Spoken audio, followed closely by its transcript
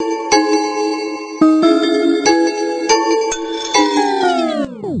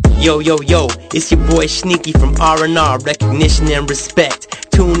Yo, yo, yo, it's your boy Sneaky from R&R, recognition and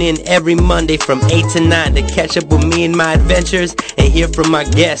respect. Tune in every Monday from 8 to 9 to catch up with me and my adventures and hear from my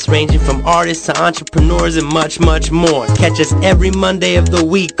guests ranging from artists to entrepreneurs and much, much more. Catch us every Monday of the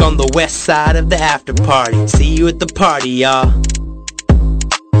week on the west side of the after party. See you at the party, y'all.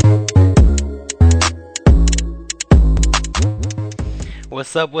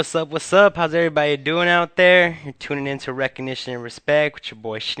 What's up, what's up, what's up? How's everybody doing out there? You're tuning into Recognition and Respect with your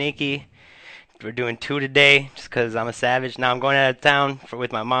boy Sneaky. We're doing 2 today just because I'm a savage. Now I'm going out of town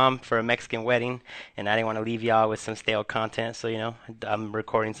with my mom for a Mexican wedding, and I didn't want to leave y'all with some stale content, so, you know, I'm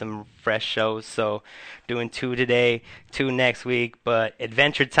recording some fresh shows. So doing 2 today, 2 next week, but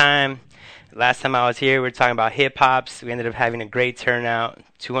adventure time. Last time I was here, we were talking about hip-hops. We ended up having a great turnout.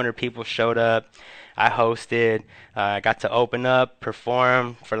 200 people showed up. I hosted. I got to open up,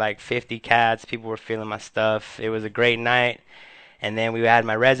 perform for like 50 cats. People were feeling my stuff. It was a great night. And then we had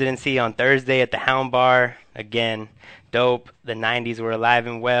my residency on Thursday at the Hound Bar. Again, dope. The 90s were alive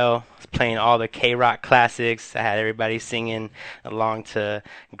and well. I was playing all the K-Rock classics. I had everybody singing along to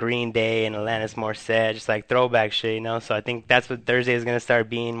Green Day and Alanis Morissette, just like throwback shit, you know? So I think that's what Thursday is going to start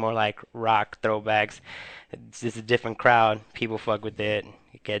being, more like rock throwbacks. It's just a different crowd. People fuck with it.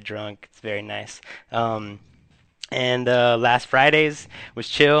 You get drunk. It's very nice. And last Fridays was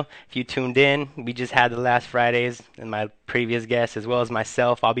chill. If you tuned in, we just had the last Fridays, and my previous guests as well as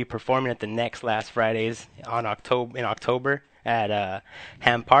myself. I'll be performing at the next last Fridays in October at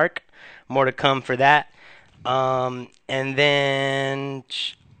Ham Park. More to come for that. And then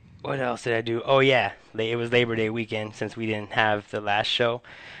what else did I do? Oh yeah, it was Labor Day weekend since we didn't have the last show.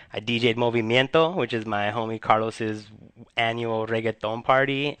 I DJ'd Movimiento, which is my homie Carlos's annual reggaeton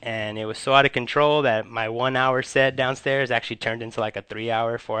party, and it was so out of control that my 1-hour set downstairs actually turned into like a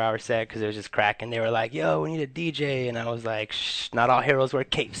 3-hour, 4-hour set because it was just cracking. They were like, yo, we need a DJ, and I was like, shh, not all heroes wear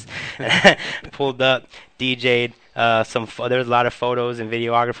capes. Pulled up, DJ'd. There's a lot of photos and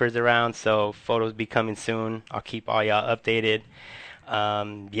videographers around, so photos be coming soon. I'll keep all y'all updated.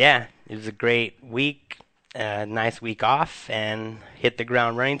 Yeah, it was a great week. Nice week off and hit the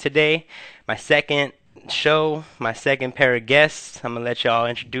ground running today. My second show, my second pair of guests. I'm going to let y'all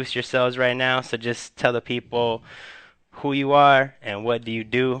introduce yourselves right now. So just tell the people who you are and what do you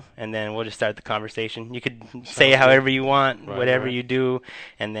do, and then we'll just start the conversation. You could say however you want, whatever you do,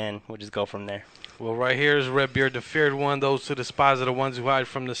 and then we'll just go from there. Well, right here is Redbeard, the feared one. Those who despise are the ones who hide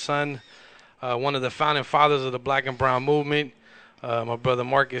from the sun. One of the founding fathers of the Black and Brown movement. My brother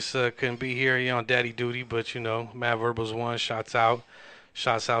Marcus couldn't be here. He on daddy duty, but, you know, Mad Verbal's one. Shouts out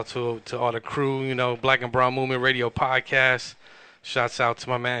to all the crew, you know, Black and Brown Movement Radio Podcast. Shouts out to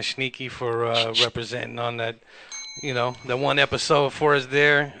my man Sneaky for representing on that, you know, that one episode for us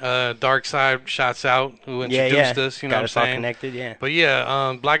there. Dark Side, shouts out, who introduced us, you know what I'm saying? All connected, yeah. But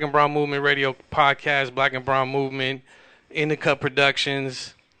yeah, Black and Brown Movement Radio Podcast, Black and Brown Movement, In the Cut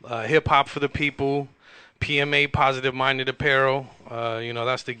Productions, Hip Hop for the People, PMA, Positive Minded Apparel, you know,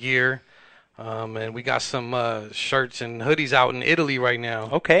 that's the gear. And we got some shirts and hoodies out in Italy right now.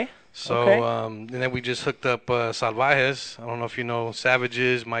 Okay. So, and then we just hooked up Salvajes. I don't know if you know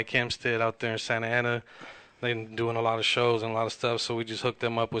Savages, Mike Hempstead out there in Santa Ana. They've been doing a lot of shows and a lot of stuff, so we just hooked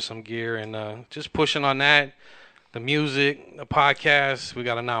them up with some gear and just pushing on that. The music, the podcast. We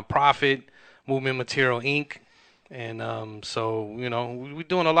got a nonprofit, Movement Material Inc., and so, you know, we're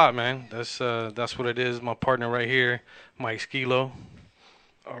doing a lot, man. That's what it is. My partner right here, Mike Skilo.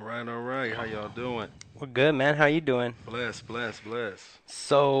 All right. How y'all doing? We're good, man. How you doing? Bless.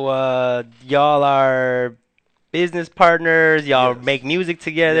 So, y'all are business partners. Y'all make music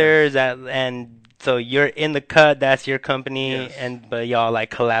together. Yes. And so you're In the Cut. That's your company, but y'all like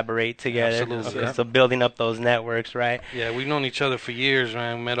collaborate together. Absolutely. So building up those networks, right? Yeah, we've known each other for years,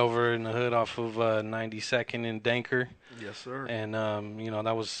 man. We met over in the hood off of 92nd in Denker. Yes, sir. And you know,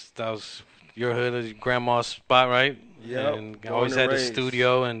 that was your hood, your grandma's spot, right? Yeah. And always had the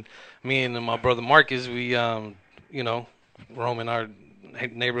studio, and me and my brother Marcus, we you know, roaming our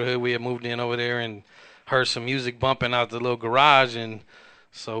neighborhood. We had moved in over there and heard some music bumping out the little garage, and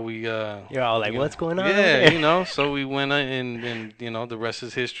so we you're all like, what's going on? Yeah, you know, so we went and you know, the rest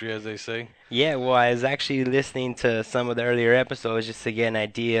is history, as they say. Yeah, well, I was actually listening to some of the earlier episodes just to get an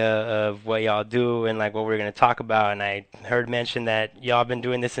idea of what y'all do and like what we're going to talk about, and I heard mention that y'all been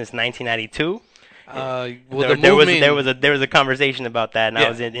doing this since 1992. Well, there was a conversation about that, and I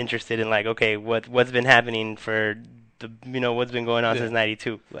was interested in like, okay, what's been happening for the, you know, what's been going on since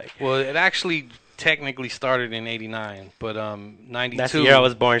 92? Like, well, it actually technically started in '89, but 92. That's the year I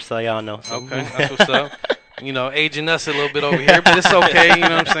was born, so y'all know. So. Okay, that's what's up. aging us a little bit over here, but it's okay, you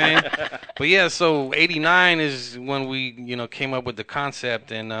know what I'm saying? But yeah, so 89 is when we, came up with the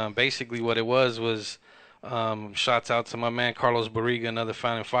concept, and basically what it was shots out to my man Carlos Barriga, another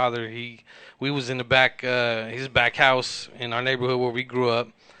founding father. We was in the back, his back house in our neighborhood where we grew up,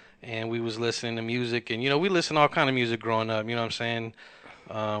 and we was listening to music, and we listened to all kind of music growing up, you know what I'm saying?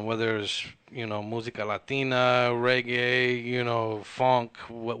 Whether it's música latina, reggae, funk,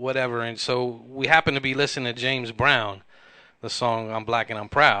 whatever. And so we happened to be listening to James Brown, the song "I'm Black and I'm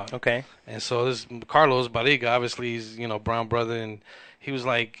Proud." Okay. And so this Carlos Barriga, obviously he's brown brother, and he was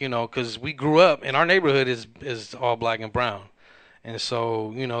like, because we grew up in our neighborhood is all black and brown, and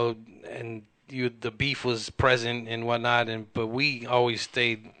so and the beef was present and whatnot, but we always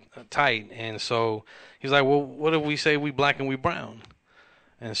stayed tight. And so he's like, well, what if we say we black and we brown?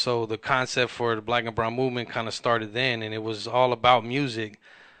 And so the concept for the black and brown movement kind of started then, and it was all about music.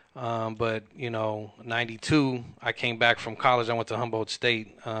 But 92, I came back from college. I went to Humboldt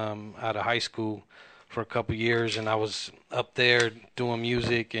State out of high school for a couple years, and I was up there doing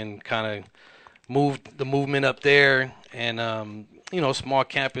music and kind of moved the movement up there. And small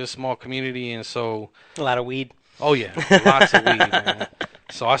campus, small community, and so a lot of weed. Oh yeah, lots of weed, man.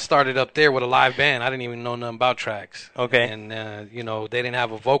 So I started up there with a live band. I didn't even know nothing about tracks. Okay. And, they didn't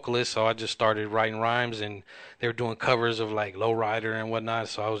have a vocalist, so I just started writing rhymes, and they were doing covers of, like, Lowrider and whatnot,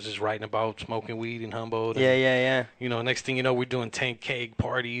 so I was just writing about smoking weed in Humboldt. Yeah. Next thing you know, we're doing tank keg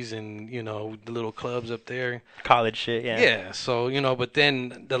parties and, the little clubs up there. College shit, yeah. Yeah, so, but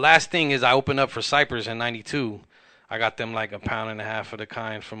then the last thing is I opened up for Cypress in 92. I got them, like, £1.50 of the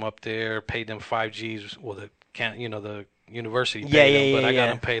kind from up there, paid them 5 Gs. Well, the university paid them, but I got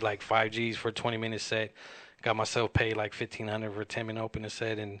them paid like 5 Gs for a 20-minute set. Got myself paid like $1,500 for a 10-minute opening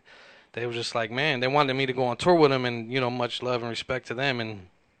set, and they were just like, man, they wanted me to go on tour with them, and much love and respect to them. And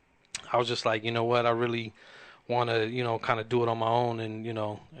I was just like, you know what, I really want to kind of do it on my own, and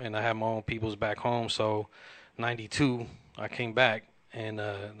and I have my own peoples back home. So 92, I came back, and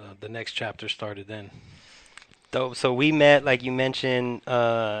the next chapter started then. Dope. So we met, like you mentioned,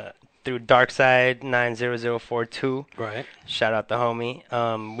 through Darkside 90042. Right. Shout out the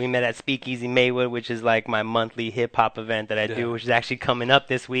homie. We met at Speak Easy Maywood, which is like my monthly hip hop event that I do, which is actually coming up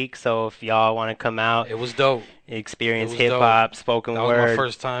this week. So if y'all want to come out, it was dope. Experience hip hop, spoken word. That was my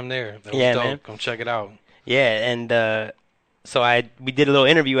first time there. That was dope. Man. Come check it out. Yeah, and so we did a little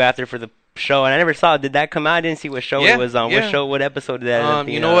interview after for the show, and I never saw it. Did that come out? I didn't see what show it was on. Yeah. What episode did that end up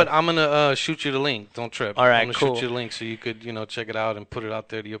being You know on? what? I'm gonna shoot you the link. Don't trip. All right, I'm gonna cool. shoot you the link so you could check it out and put it out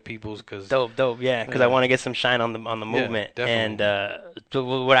there to your peoples. Dope. Yeah, because I want to get some shine on the movement. Yeah, and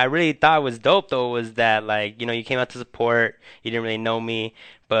so what I really thought was dope though was that, like, you came out to support. You didn't really know me,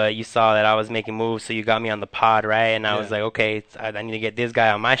 but you saw that I was making moves, so you got me on the pod, right? And I was like, okay, I need to get this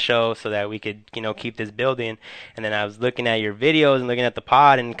guy on my show so that we could, keep this building. And then I was looking at your videos and looking at the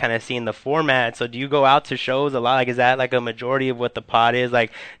pod and kind of seeing the format. So do you go out to shows a lot? Like, is that like a majority of what the pod is,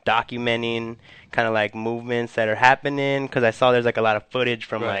 like documenting kind of like movements that are happening? Because I saw there's like a lot of footage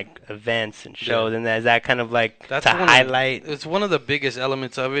from like events and shows, and is that kind of like to highlight? It's one of the biggest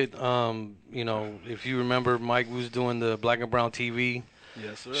elements of it. If you remember, Mike was doing the Black and Brown TV.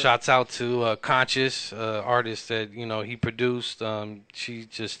 Yes, sir. Shouts out to Conscious, artist that he produced. She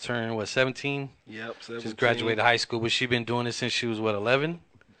just turned 17. Yep, 17. Just graduated high school, but she been doing it since she was 11.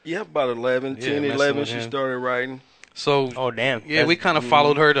 Yep, about 11, 10, 11. She started writing. So, oh damn, yeah, we kind of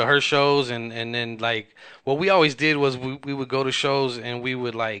followed her to her shows, and then like what we always did was we would go to shows and we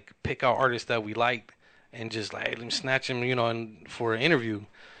would like pick out artists that we liked and just like let me snatch them, and for an interview,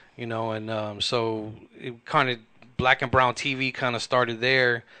 and so it kind of Black and Brown TV kind of started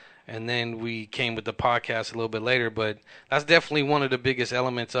there, and then we came with the podcast a little bit later. But that's definitely one of the biggest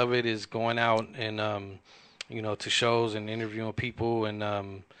elements of it is going out and to shows and interviewing people,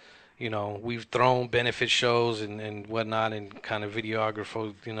 and we've thrown benefit shows and whatnot, and kind of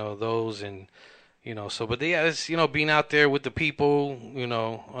videographer those, and so. But yeah, it's being out there with the people,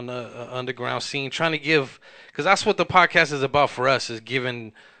 on the underground scene, trying to give, because that's what the podcast is about for us, is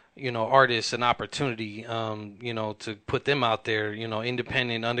giving artists an opportunity, to put them out there,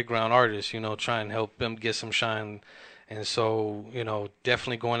 independent underground artists, try and help them get some shine. And so,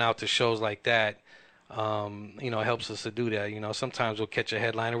 definitely going out to shows like that, helps us to do that. Sometimes we'll catch a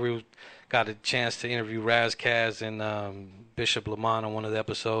headliner. We got a chance to interview Raz Kaz and Bishop Lamont on one of the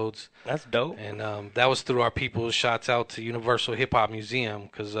episodes. That's dope. And that was through our people. Shouts out to Universal Hip Hop Museum,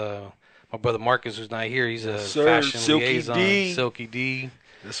 because my brother Marcus, who's not here, he's a fashion liaison. Silky D.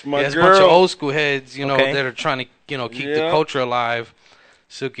 That's my There's girl. a bunch of old school heads, that are trying to, keep the culture alive.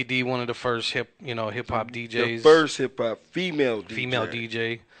 Silky D, one of the first hip hop DJs. The first hip hop female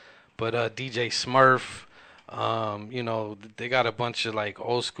DJ. But DJ Smurf, You know, they got a bunch of like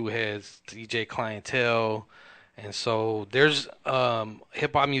old school heads, DJ Clientele, and so there's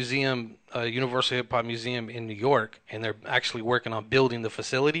hip hop museum, Universal Hip Hop Museum in New York, and they're actually working on building the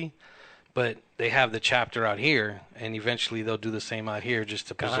facility. But they have the chapter out here, and eventually they'll do the same out here just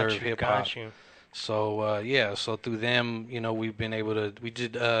to preserve hip hop. So yeah, so through them, you know, we've been able to. We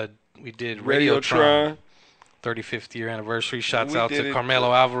did Radiotron 35th year anniversary. Shouts out to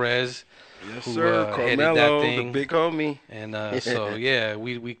Carmelo Alvarez. Yes, who, sir. Carmelo, that thing. The big homie. And so, yeah,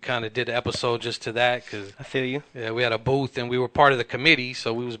 we kind of did an episode just to that. Cause, I feel you. Yeah, we had a booth, and we were part of the committee,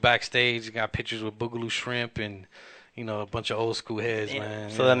 so we was backstage. Got pictures with Boogaloo Shrimp and, you know, a bunch of old school heads,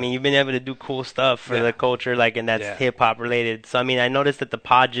 man. So, I mean, you've been able to do cool stuff for the culture, like, and that's hip-hop related. So, I mean, I noticed that the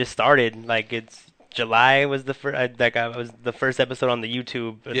pod just started. Like, it's July was the first, was the first episode on the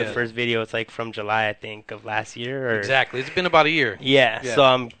YouTube, the first video. It's like from July, I think, of last year. Or, exactly, it's been about a year. Yeah. So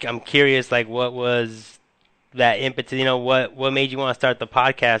I'm curious, like, what was that impetus? You know, what made you want to start the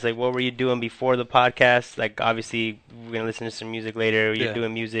podcast? Like, what were you doing before the podcast? Like, obviously, we're gonna listen to some music later. You're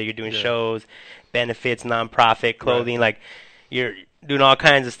doing music, you're doing shows, benefits, nonprofit, clothing, like you're doing all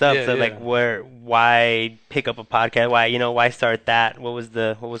kinds of stuff. Like, why pick up a podcast? Why start that? What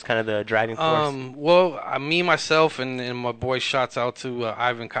was kind of the driving force? Well, me, myself, and my boy, shouts out to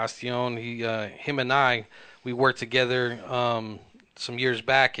Ivan Castillon. Him and I, we worked together some years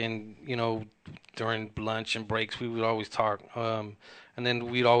back, and you know, during lunch and breaks, we would always talk. And then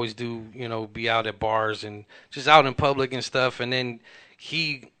we'd always do, you know, be out at bars and just out in public and stuff. And then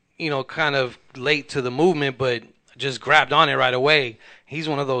he, you know, kind of late to the movement, but just grabbed on it right away. He's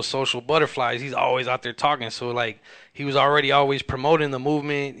one of those social butterflies. He's always out there talking. So, like, he was already always promoting the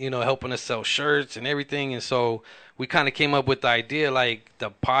movement, you know, helping us sell shirts and everything. And so we kind of came up with the idea, like,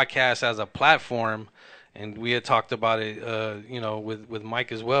 the podcast as a platform. And we had talked about it, you know, with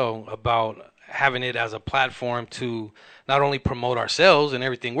Mike as well, about having it as a platform to not only promote ourselves and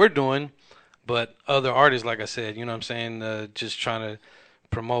everything we're doing, but other artists, like I said, you know what I'm saying, just trying to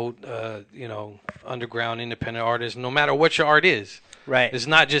promote, you know, underground independent artists, no matter what your art is. Right. It's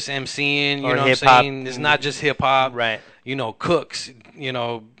not just MCing, you or know what I'm saying? It's not just hip-hop. Right. You know, cooks, you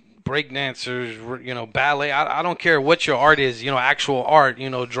know, break dancers, you know, ballet. I don't care what your art is, you know, actual art, you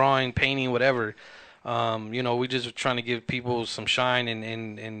know, drawing, painting, whatever. You know, we just trying to give people some shine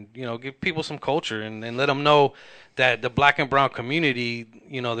and you know, give people some culture and let them know that the black and brown community,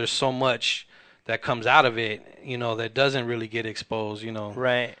 you know, there's so much that comes out of it, you know, that doesn't really get exposed, you know.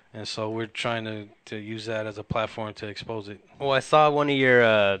 Right. And so we're trying to use that as a platform to expose it. Well, I saw one of your,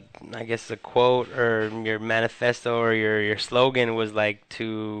 I guess a quote or your manifesto or your slogan was like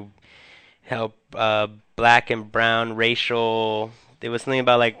to help black and brown racial. There was something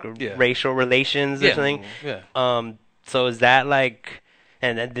about like racial relations or something. Yeah. So is that like?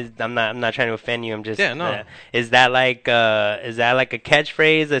 And I'm not trying to offend you. I'm just. Yeah. No. Is that like a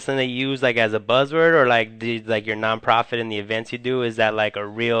catchphrase? That's something you use like as a buzzword, or like like your nonprofit and the events you do? Is that like a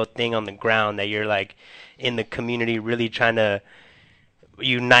real thing on the ground that you're like in the community really trying to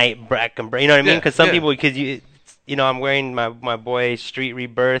unite black and brown? You know what I mean? Because some people, you know, I'm wearing my boy Street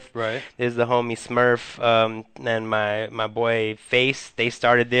Rebirth. Right. This is the homie Smurf, and my boy Face. They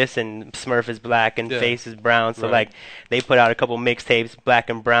started this, and Smurf is black and Face is brown. So like, they put out a couple mixtapes, black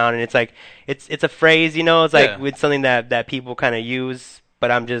and brown, and it's like it's a phrase, you know. It's like it's something that people kind of use.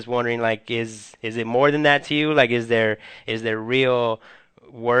 But I'm just wondering, like, is it more than that to you? Like, is there real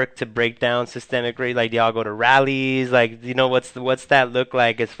work to break down systemic race? Like, do y'all go to rallies? Like, you know, what's that look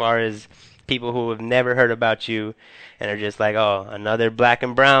like as far as people who have never heard about you and are just like, oh, another black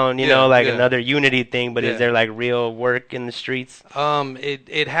and brown, you know, like another unity thing, but is there like real work in the streets?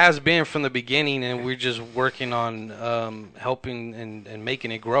 It has been from the beginning, and we're just working on helping and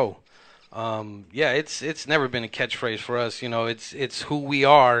making it grow. It's never been a catchphrase for us, you know. It's who we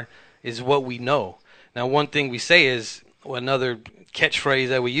are is what we know. Now, one thing we say is, another catchphrase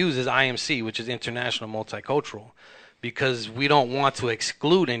that we use is IMC, which is International Multicultural, because we don't want to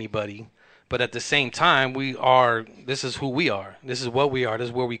exclude anybody. But at the same time, this is who we are. This is what we are. This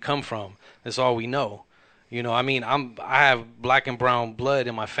is where we come from. That's all we know. You know, I mean, I have black and brown blood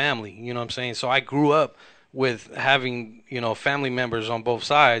in my family, you know what I'm saying? So I grew up with having, you know, family members on both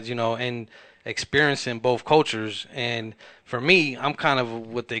sides, you know, and experiencing both cultures. And for me, I'm kind of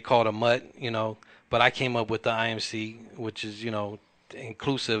what they call a mutt, you know, but I came up with the IMC, which is, you know,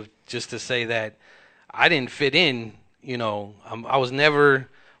 inclusive, just to say that I didn't fit in, you know. I was never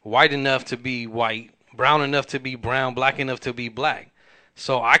white enough to be white, brown enough to be brown, black enough to be black.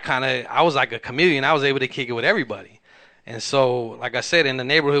 So I was like a chameleon. I was able to kick it with everybody. And so, like I said, in the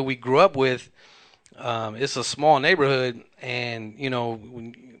neighborhood we grew up with, it's a small neighborhood, and, you know,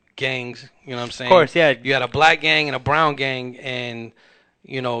 gangs. You know what I'm saying? Of course, yeah. You had a black gang and a brown gang, and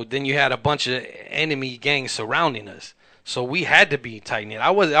then you had a bunch of enemy gangs surrounding us. So we had to be tight knit.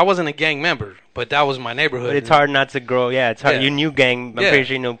 I wasn't a gang member, but that was my neighborhood. But it's hard not to grow. Yeah, it's hard. Yeah. You knew gang. I'm pretty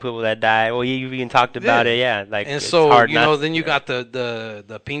sure you know people that die. Well, you even talked about it. Yeah, like and it's so hard then you got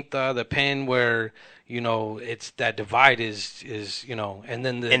the pinta, the pen, where it's that divide is and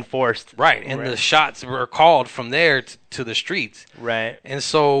then the enforced. Right, and the shots were called from there to the streets. Right. And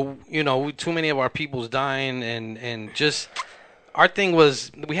so too many of our people's dying, and just our thing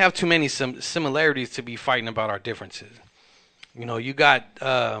was we have too many similarities to be fighting about our differences. You got,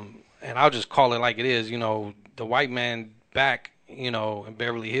 and I'll just call it like it is, the white man back, in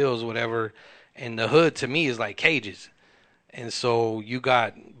Beverly Hills or whatever, and the hood to me is like cages. And so you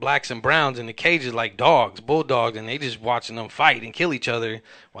got blacks and browns in the cages like dogs, bulldogs, and they just watching them fight and kill each other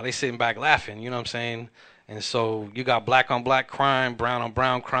while they sitting back laughing, you know what I'm saying? And so you got black on black crime, brown on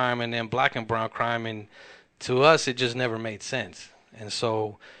brown crime, and then black and brown crime, and to us it just never made sense. And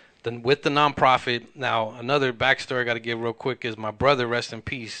so with the nonprofit, now another backstory I got to give real quick is my brother, rest in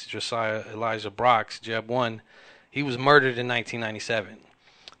peace, Josiah Elijah Brox, Jeb 1. He was murdered in 1997.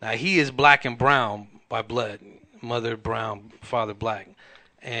 Now he is black and brown by blood, mother brown, father black,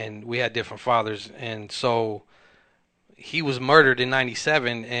 and we had different fathers. And so he was murdered in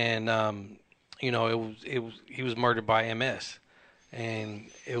 97, and he was murdered by MS, and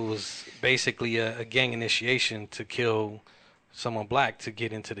it was basically a gang initiation to kill someone black to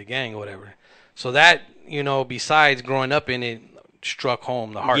get into the gang or whatever. So that, besides growing up in it, struck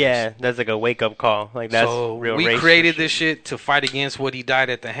home the hardest. Yeah, that's like a wake-up call. Like, that's so real we racist created this shit to fight against what he died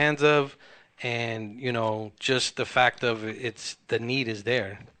at the hands of, and just the fact of it's the need is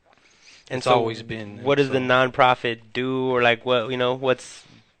there. And it's so always been. What does the nonprofit do, or like what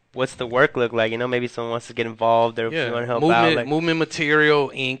what's the work look like? Maybe someone wants to get involved, or if you want to help out. Like, Movement Material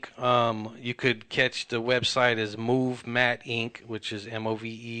Inc. You could catch the website as MoveMat Inc., which is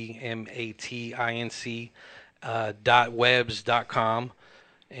MoveMatinc .webs.com,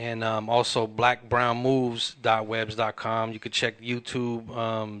 and also blackbrownmoves.webs.com. You could check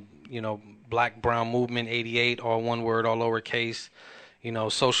YouTube. Black Brown Movement 88, all one word, all lowercase.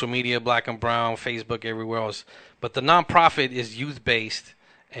 Social media, Black and Brown, Facebook, everywhere else. But the nonprofit is youth-based,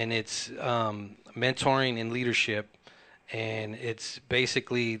 and it's mentoring and leadership, and it's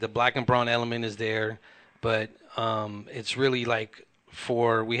basically the Black and Brown element is there, but it's really like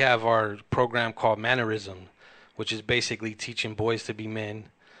we have our program called Mannerism, which is basically teaching boys to be men,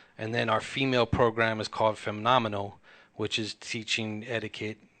 and then our female program is called Phenomenal, which is teaching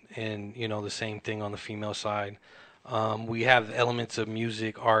etiquette, and the same thing on the female side. We have elements of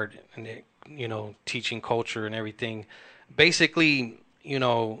music, art, and teaching culture and everything. Basically,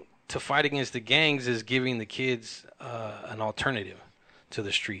 to fight against the gangs is giving the kids an alternative to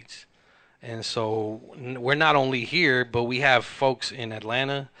the streets. And so we're not only here, but we have folks in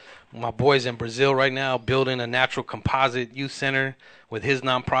Atlanta. My boy's in Brazil right now building a natural composite youth center with his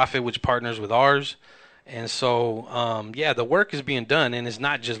nonprofit, which partners with ours. And so, the work is being done, and it's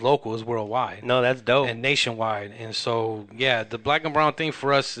not just local; it's worldwide. No, that's dope. And nationwide. And so, the Black and Brown thing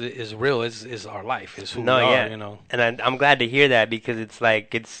for us is real. Is our life. It's who we are. And I'm glad to hear that, because it's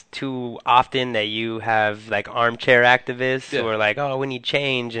like it's too often that you have like armchair activists who are like, "Oh, we need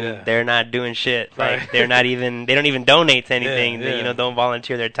change," and they're not doing shit. Like they don't even donate to anything. They, don't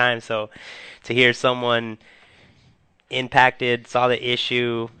volunteer their time. So to hear someone impacted, saw the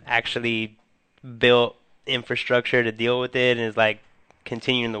issue, actually built infrastructure to deal with it, and is like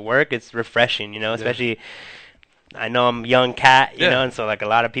continuing the work, it's refreshing, especially I know I'm a young cat, and so like a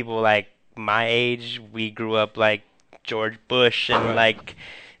lot of people like my age, we grew up like George Bush, and like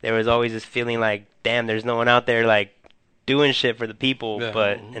there was always this feeling like, damn, there's no one out there like doing shit for the people.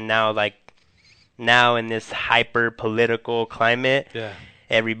 But and now in this hyper political climate,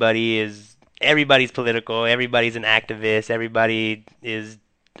 everybody's political, everybody's an activist, everybody is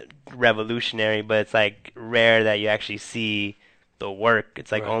revolutionary, but it's like rare that you actually see the work.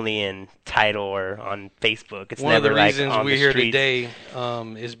 It's like only in title or on Facebook. It's one never of the like reasons on we're the here streets. today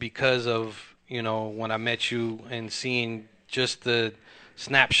is because of when I met you and seeing just the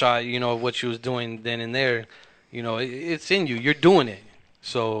snapshot of what you was doing then and there. It's in you. You're doing it.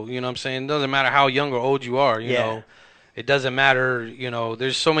 So what I'm saying, it doesn't matter how young or old you are. You know, it doesn't matter.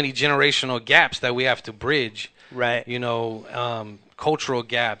 There's so many generational gaps that we have to bridge. Right. Cultural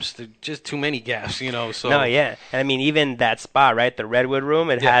gaps, just too many gaps, So no, and I mean, even that spot, right, the Redwood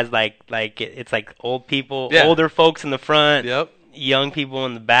Room, it has it's like old people, older folks in the front, young people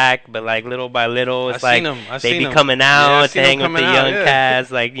in the back, but like little by little, it's they be coming out to hang with the young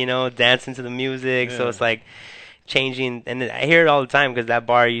cats, like dancing to the music. So it's like changing, and I hear it all the time because that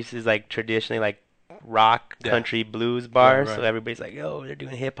bar is like traditionally like rock, country, blues bar. Right. So everybody's like, "Oh, they're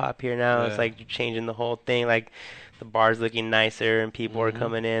doing hip hop here now." Yeah. It's like you're changing the whole thing. Like the bar's looking nicer and people are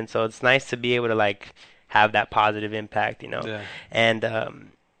coming in. So it's nice to be able to like have that positive impact, you know. Yeah. And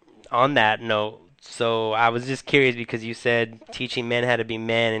on that note, so I was just curious because you said teaching men how to be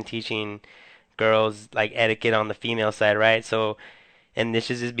men and teaching girls like etiquette on the female side, right? So, and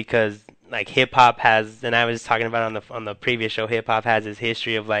this is just because like hip hop has, and I was talking about on the previous show, hip hop has this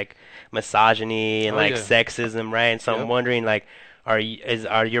history of like misogyny and like sexism, right? And so I'm wondering like, are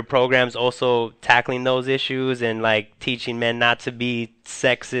your programs also tackling those issues and like teaching men not to be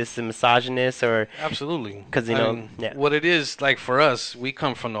sexist and misogynist, or absolutely? Because you know what it is like for us, we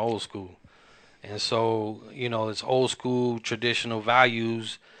come from the old school, and so you know it's old school traditional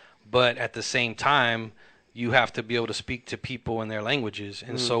values, but at the same time you have to be able to speak to people in their languages,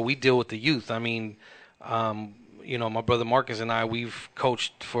 and so we deal with the youth. I mean, you know, my brother Marcus and I, we've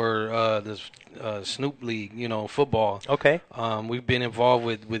coached for this Snoop League, you know, football. Okay. We've been involved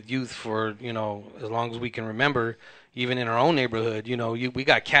with youth for, you know, as long as we can remember, even in our own neighborhood. You know, we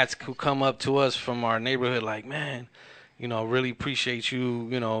got cats who come up to us from our neighborhood like, man, you know, really appreciate you,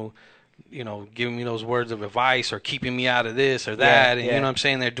 you know, giving me those words of advice or keeping me out of this or that. And you know what I'm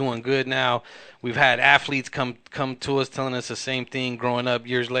saying? They're doing good now. We've had athletes come to us telling us the same thing growing up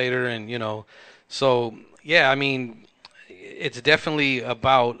years later. And, you know, so, yeah, I mean, it's definitely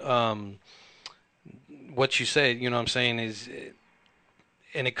about what you said, you know what I'm saying,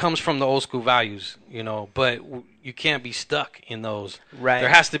 and it comes from the old school values, you know, but you can't be stuck in those. Right. There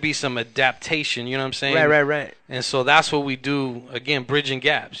has to be some adaptation, you know what I'm saying? Right. And so that's what we do, again, bridging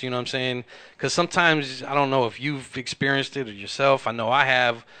gaps, you know what I'm saying? Because sometimes, I don't know if you've experienced it or yourself, I know I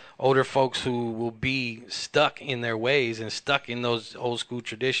have, older folks who will be stuck in their ways and stuck in those old school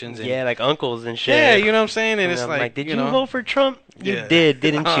traditions. And, like uncles and shit. Yeah, you know what I'm saying? And it's like, did you know, vote for Trump? You did,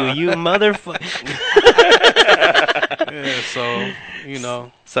 didn't you? You motherfucker. Yeah, so, you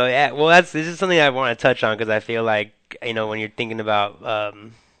know. So, yeah, well, this is something I want to touch on because I feel like, you know, when you're thinking about,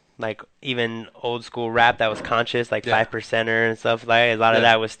 like, even old school rap that was conscious, like 5%er and stuff, like, a lot of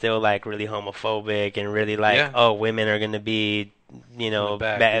that was still, like, really homophobic and really, like, oh, women are going to be, you know,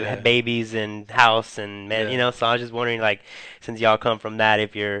 babies and house and men, you know. So I was just wondering, like, since y'all come from that,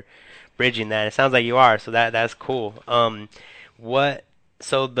 if you're bridging that. It sounds like you are, so that's cool.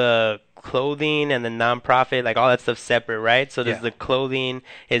 So the clothing and the nonprofit, like all that stuff separate, right? So does the clothing,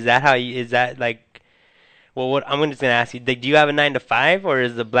 is that like, well, what I'm just gonna ask you, do you have a 9 to 5, or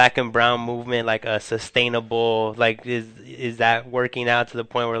is the Black and Brown movement like a sustainable, like is that working out to the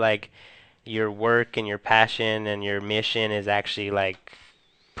point where like your work and your passion and your mission is actually like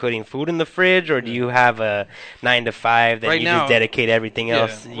putting food in the fridge, or do you have a 9 to 5 that right you now, just dedicate everything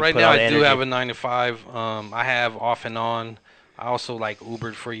else? Right now, I do have a 9 to 5. I have off and on. I also like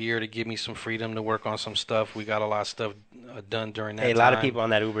Ubered for a year to give me some freedom to work on some stuff. We got a lot of stuff done during that time. A lot of people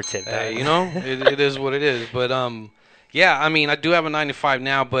on that Uber tip. You know, it is what it is. But yeah, I mean, I do have a 9 to 5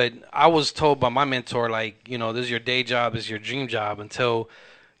 now, but I was told by my mentor, like, you know, this is your day job, this is your dream job until,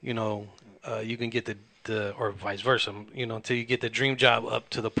 you know, you can get the or vice versa, you know, until you get the dream job up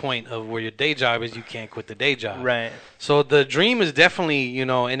to the point of where your day job is, you can't quit the day job. Right. So the dream is definitely, you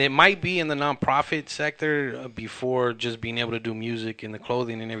know, and it might be in the nonprofit sector before just being able to do music and the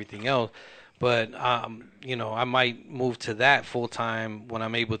clothing and everything else. But, you know, I might move to that full time when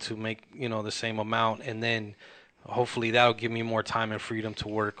I'm able to make, you know, the same amount. And then hopefully that'll give me more time and freedom to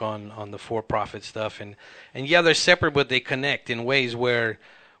work on the for-profit stuff. And yeah, they're separate, but they connect in ways where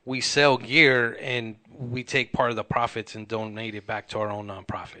we sell gear and we take part of the profits and donate it back to our own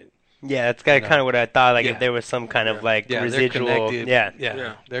nonprofit. Yeah, that's kind of what I thought. Like if there was some kind of like residual.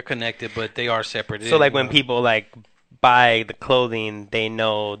 They're connected, but they are separate. So like when people like buy the clothing, they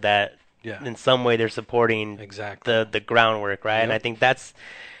know that in some way they're supporting the groundwork, right? Yep. And I think that's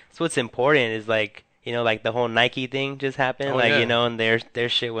what's important is like, you know, like the whole Nike thing just happened, you know, and their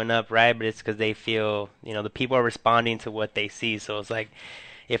shit went up, right? But it's because they feel, you know, the people are responding to what they see. So it's like,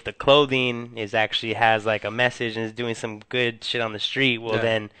 if the clothing actually has like a message and is doing some good shit on the street, well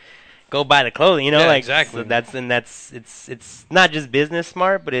then go buy the clothing, you know, like exactly. So it's not just business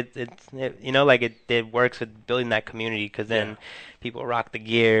smart, but it you know, like it works with building that community because then people rock the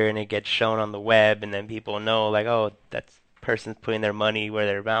gear and it gets shown on the web and then people know like, oh, that's person's putting their money where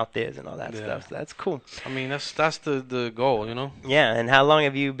their mouth is and all that stuff. So that's cool. I mean, that's the goal, you know. Yeah, and how long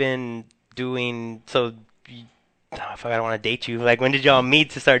have you been doing? So. If I don't want to date you, like when did y'all meet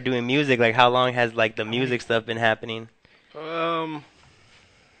to start doing music? Like how long has like the music stuff been happening?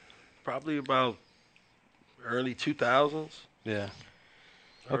 Probably about early 2000s. Yeah.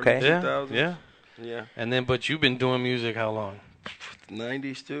 Okay. 2000s. Yeah. Yeah. And then, but you've been doing music how long?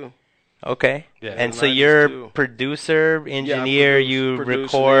 90s too. Okay. Yeah. And so 90s you're too. producer, Yeah, I engineer, you produce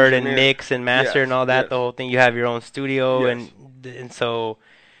and record and engineer. mix and master and Yes, all that, yes, the whole thing. You have your own studio yes. and so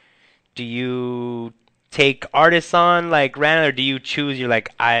do you take artists on like random, or do you choose? You're like,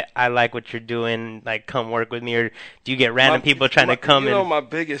 I like what you're doing, like come work with me, or do you get random people trying to come You know, and? my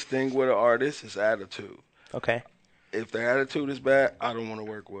biggest thing with an artist is attitude. Okay. If their attitude is bad, I don't want to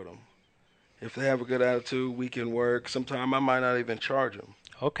work with them. If they have a good attitude, we can work. Sometimes I might not even charge them.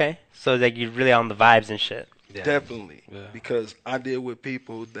 Okay. So like you're really on the vibes and shit. Yeah. Definitely, Yeah. because I deal with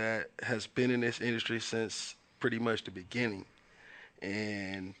people that has been in this industry since pretty much the beginning,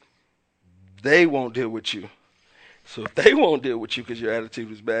 and they won't deal with you. So if they won't deal with you because your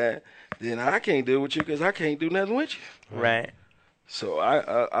attitude is bad, then I can't deal with you because I can't do nothing with you. Right. So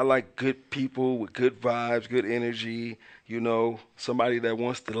I like good people with good vibes, good energy. You know, somebody that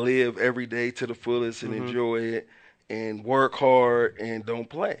wants to live every day to the fullest and enjoy it, and work hard and don't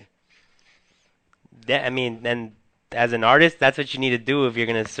play. Yeah, I mean, and as an artist, that's what you need to do if you're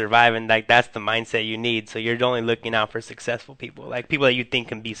gonna survive, and like that's the mindset you need. So you're only looking out for successful people, like people that you think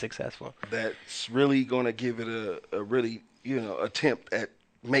can be successful. That's really gonna give it a really attempt at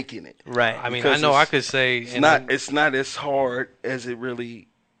making it. Right. I mean, Because I know I could say it's not as hard as it really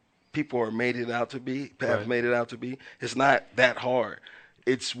people are made it out to be. Have Right. made it out to be. It's not that hard.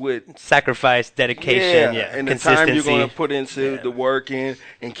 It's with Sacrifice, dedication, yeah, and the consistency. time you're going to put into Yeah. the work in,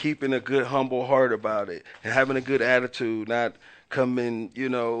 and keeping a good humble heart about it, and having a good attitude, not coming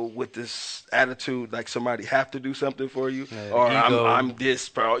with this attitude like somebody have to do something for you, Yeah, or ego. I'm this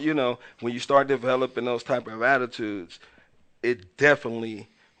proud. When you start developing those type of attitudes, it definitely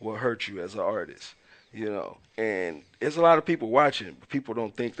will hurt you as an artist. And there's a lot of people watching, but people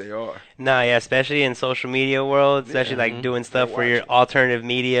don't think they are. No, yeah, especially in social media world, especially Yeah. like doing stuff They're where your watching. alternative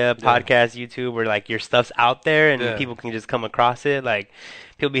media, podcast, YouTube, where like your stuff's out there and Yeah. people can just come across it. Like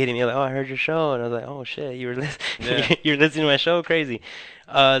people be hitting me like, "Oh, I heard your show," and I was like, "Oh shit, you were Yeah. you're listening to my show? Crazy."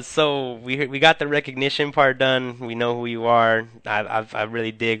 So we got the recognition part done. We know who you are. I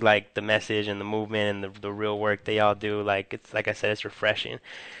really dig like the message and the movement and the real work they all do. Like it's like I said, it's refreshing.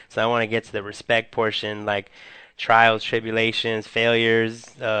 So I want to get to the respect portion, like trials, tribulations, failures,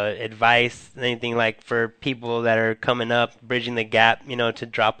 advice, anything like for people that are coming up, bridging the gap, to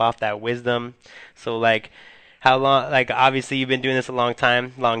drop off that wisdom. So like how long, like obviously you've been doing this a long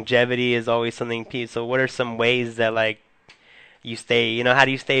time. Longevity is always something. So what are some ways that like you stay, how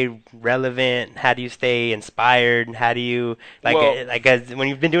do you stay relevant? How do you stay inspired? How do you, like as when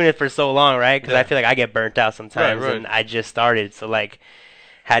you've been doing it for so long, right? Because I feel like I get burnt out sometimes Right. and I just started. So like,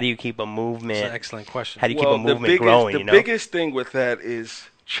 how do you keep a It's movement? an excellent question. How do you keep a movement growing, The biggest thing with that is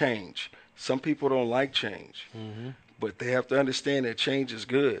change. Some people don't like change, but they have to understand that change is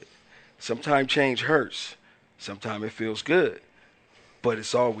good. Sometimes change hurts. Sometimes it feels good, but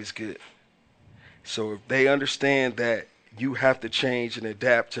it's always good. So if they understand that you have to change and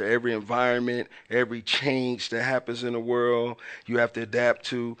adapt to every environment, every change that happens in the world, you have to adapt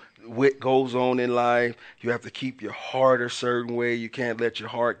to what goes on in life. You have to keep your heart a certain way. You can't let your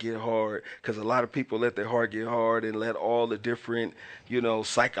heart get hard, because a lot of people let their heart get hard and let all the different,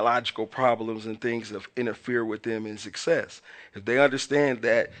 psychological problems and things interfere with them in success. If they understand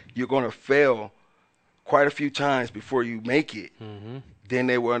that you're going to fail quite a few times before you make it, then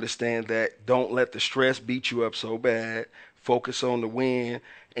they will understand that don't let the stress beat you up so bad. Focus on the win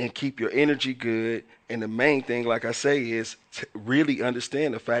and keep your energy good. And the main thing, like I say, is to really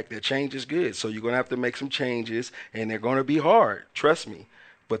understand the fact that change is good. So you're going to have to make some changes, and they're going to be hard. Trust me.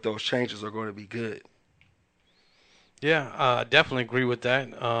 But those changes are going to be good. Yeah, I definitely agree with that.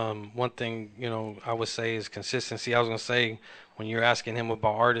 One thing, I would say is consistency. I was going to say, when you're asking him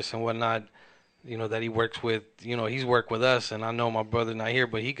about artists and whatnot, that he works with, he's worked with us, and I know my brother not here,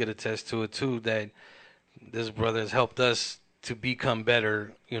 but he could attest to it too, that this brother has helped us to become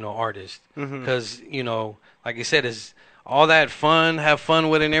better, artists. Because, like I said, it's all that fun, have fun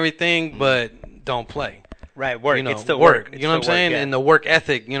with it and everything, but don't play. Right, work. It's still work. work. You know what I'm saying? And the work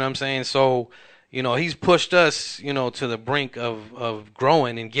ethic, you know what I'm saying? So, he's pushed us, to the brink of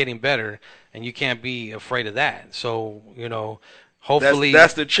growing and getting better, and you can't be afraid of that. So, hopefully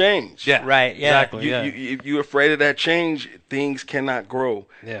that's the change. Yeah, right. Yeah, exactly. If you're afraid of that change, things cannot grow.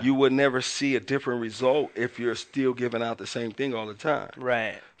 Yeah. You would never see a different result if you're still giving out the same thing all the time.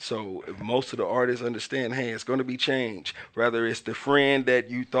 right. So if most of the artists understand, hey, it's going to be change. Whether it's the friend that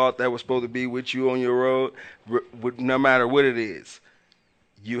you thought that was supposed to be with you on your road, no matter what it is,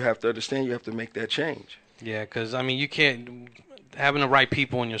 you have to understand you have to make that change. Yeah, because, you can't, having the right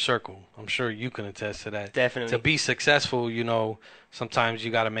people in your circle. I'm sure you can attest to that. Definitely. To be successful, sometimes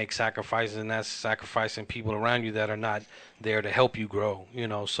you got to make sacrifices, and that's sacrificing people around you that are not there to help you grow.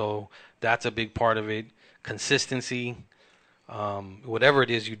 So that's a big part of it. Consistency, whatever it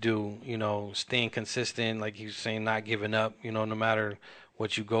is you do, staying consistent, like you saying, not giving up, no matter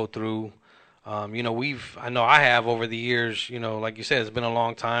what you go through. I know I have over the years, like you said, it's been a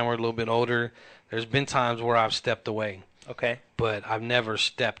long time. We're a little bit older. There's been times where I've stepped away. Okay. But I've never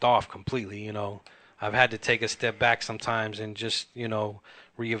stepped off completely, I've had to take a step back sometimes and just,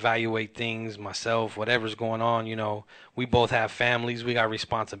 reevaluate things myself, whatever's going on. We both have families, we got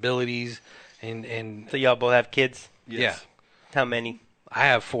responsibilities, and So y'all both have kids? Yes. yeah, How many? I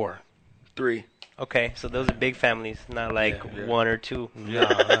have 4. 3. Okay, so those are big families, not like Yeah. 1 or 2. No,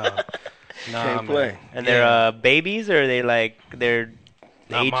 no. Nah, Can't play. man. And Yeah. they're babies, or are they like they're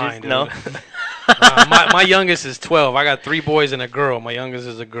Not ages? mine, dude. No. My youngest is 12. I got 3 boys and a girl. My youngest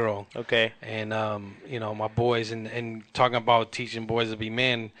is a girl. Okay. And my boys, and talking about teaching boys to be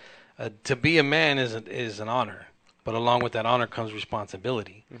men, to be a man is an honor, but along with that honor comes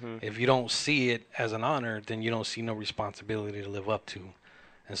responsibility. Mm-hmm. If you don't see it as an honor, then you don't see no responsibility to live up to.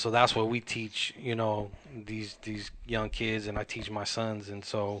 And so that's what we teach, these young kids, and I teach my sons. And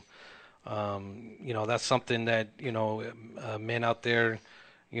so, that's something that men out there,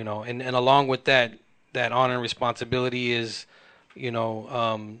 and along with that honor and responsibility is,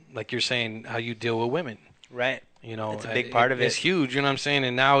 like you're saying, how you deal with women. Right. It's a big part of it. It's huge, you know what I'm saying?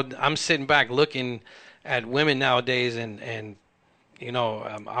 And now I'm sitting back looking at women nowadays, and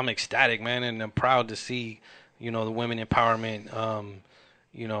I'm ecstatic, man, and I'm proud to see, the women empowerment,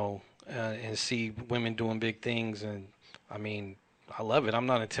 and see women doing big things. And I mean, I love it. I'm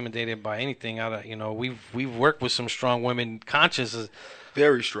not intimidated by anything. We've worked with some strong women, conscious,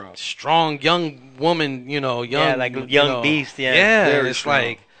 Very strong. strong young woman, young, Yeah, like young beast, yeah. Yeah, Very it's strong.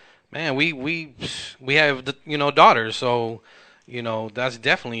 like, man, we have daughters, so that's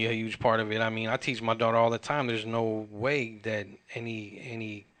definitely a huge part of it. I mean, I teach my daughter all the time. There's no way that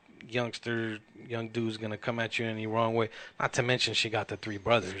any young dude's gonna come at you in any wrong way. Not to mention she got the 3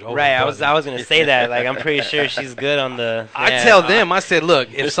 brothers. Oh, Right. I was gonna say that. Like, I'm pretty sure she's good on the. I yeah. tell them, I said,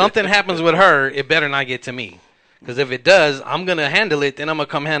 look, if something happens with her, it better not get to me. Because if it does, I'm going to handle it, then I'm going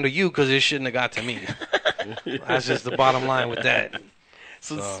to come handle you because it shouldn't have got to me. That's just the bottom line with that.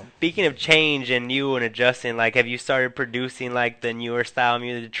 So speaking of change and you and adjusting, like, have you started producing like the newer style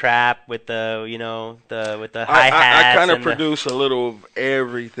music, the trap with the with the hi hats? I kind of produce a little of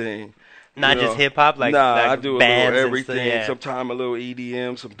everything. Not just hip hop, like nah, like I do a bands little and stuff, everything. yeah. Sometimes a little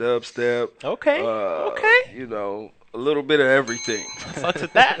EDM, some dubstep. Okay. Okay. A little bit of everything. Fucks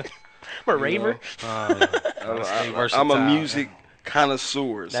with that. I'm a raver. I'm a music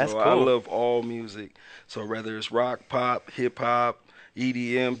connoisseur, That's so I cool. love all music. So whether it's rock, pop, hip hop,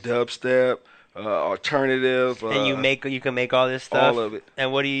 EDM, dubstep, alternative, And you can make all this stuff. all of it.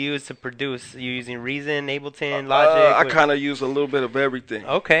 And what do you use to produce? Are you using Reason, Ableton, Logic? I kind of use a little bit of everything.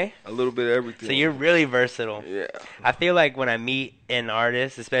 Okay. A little bit of everything. So you're really versatile. Yeah. I feel like when I meet an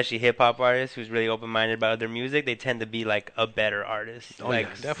artist, especially hip hop artists, who's really open minded about their music, they tend to be like a better artist. Oh, like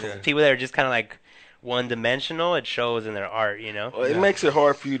yeah, definitely. people that are just kind of like one dimensional, it shows in their art, Well, it makes it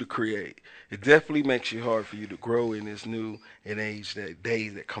hard for you to create. It definitely makes it hard for you to grow in this new days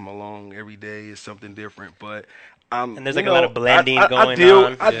that come along. Every day is something different, but And there's like a lot of blending I going deal,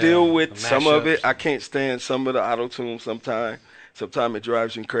 on. I Yeah, deal with the some of it. mashups. I can't stand some of the auto tune. Sometimes it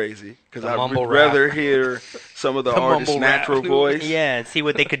drives me crazy because The I'd mumble rap. rather hear some of the, The artist's mumble rap. natural voice. Yeah, and see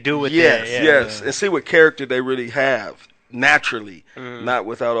what they could do with Yes, it. Yeah. yes, and see what character they really have naturally, Mhm. not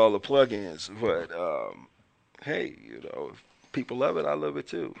without all the plugins. But hey, if people love it, I love it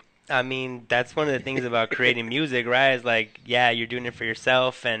too. I mean, that's one of the things about creating music, right? Is like, yeah, you're doing it for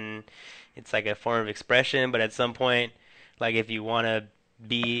yourself, and it's like a form of expression. But at some point, like, if you wanted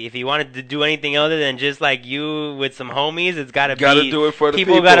to do anything other than just like you with some homies, it's gotta do it for the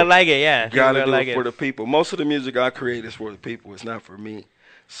people. people. Gotta like it, yeah. People Gotta do like it for the people. Most of the music I create is for the people. It's not for me.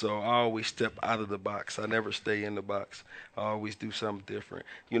 So I always step out of the box. I never stay in the box. I always do something different.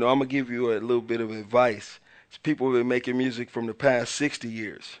 I'm gonna give you a little bit of advice. People have been making music from the past 60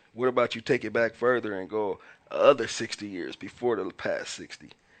 years. What about you take it back further and go other 60 years before the past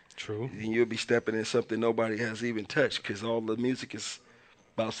 60? True. Then you'll be stepping in something nobody has even touched because all the music is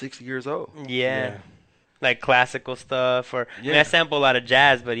about 60 years old. Yeah. Like classical stuff, or I mean, I sample a lot of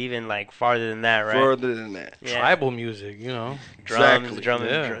jazz, but even like farther than that, right? Further than that. Yeah. Tribal music, Drums, Exactly. drum,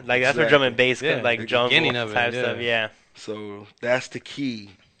 Yeah. like that's where drum and bass, Yeah, like the jungle beginning of it, type yeah. stuff. Yeah. So that's the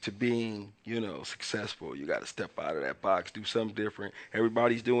key to being, successful. You got to step out of that box, do something different.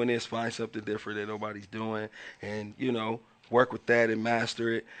 Everybody's doing this, find something different that nobody's doing, and work with that and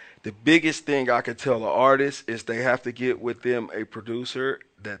master it. The biggest thing I could tell an artist is they have to get with them a producer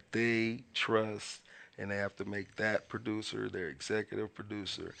that they trust, and they have to make that producer their executive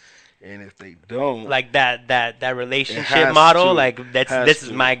producer. And if they don't, Like that it relationship has model, to, like has this is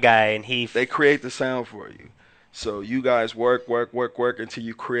to. my guy, and They create the sound for you. So you guys work until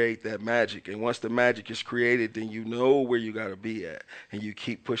you create that magic. And once the magic is created, then you know where you got to be at. And you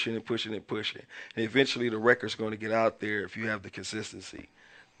keep pushing and pushing and pushing. And eventually the record's going to get out there if you have the consistency.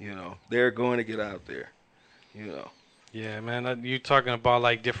 You know, they're going to get out there, you know. Yeah, man. You talking about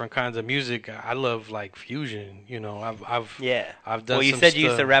like different kinds of music? I love like fusion. You know, I've Yeah. I've done. Well, you some said you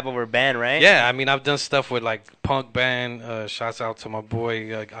used stuff. to rap over band, right? Yeah, I mean, I've done stuff with like punk band. Shouts out to my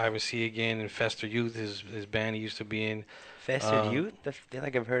boy Ivan C again and Fester Youth, his band he used to be in. Festered Youth? I feel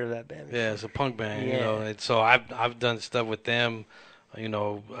like I've heard of that band before. Yeah, it's a punk band, Yeah. you know. And so I've done stuff with them. You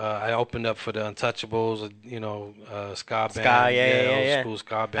know, I opened up for the Untouchables, you know, ska band. Ska, yeah. Old school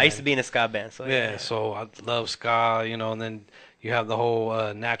ska band. I used to be in a ska band, so Yeah, so I love ska, you know, and then you have the whole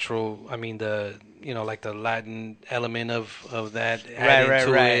like the Latin element of that.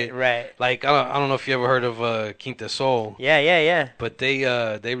 Right. Like I don't know if you ever heard of Quinta Soul. Yeah. But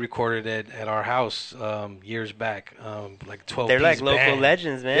they recorded it at our house years back, like 12. They're like local band.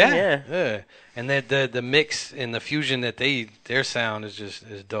 legends, man. Yeah. And the mix and the fusion that their sound is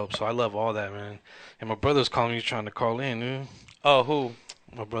dope. So I love all that, man. And my brother's calling me, trying to call in, dude. Oh, who?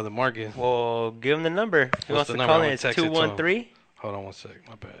 My brother Marcus. Well, give him the number. If he wants What's the to number? call I'm in, gonna it's text it to him. 213. Hold on one sec.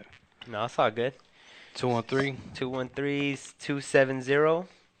 My bad. No, it's all good. 213 213-270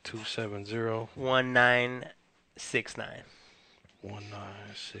 270 1969.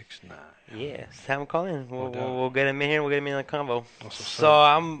 1969. Yeah, just have him call in. No doubt. We'll get him in here. We'll get him in the convo. That's what's So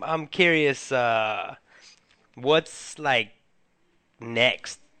up. I'm curious, what's like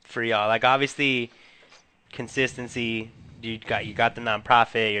next for y'all? Like obviously, consistency. You got the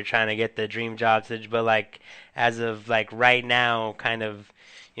nonprofit. You're trying to get the dream job, but like as of like right now, kind of.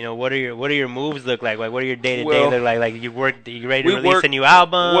 You know, what do your moves look like? Like, what do your day to day look like? Like, you ready to release a new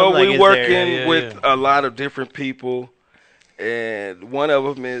album? Well, like, we working with a lot of different people, and one of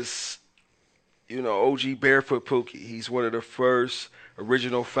them is, you know, OG Barefoot Pookie. He's one of the first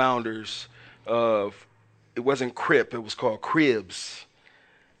original founders of. It wasn't Crip. It was called Cribs.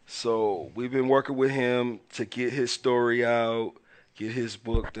 So we've been working with him to get his story out, get his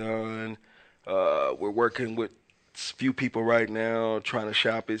book done. We're working with few people right now trying to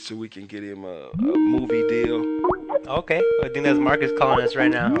shop it so we can get him a movie deal. Okay, I think that's Marcus calling us right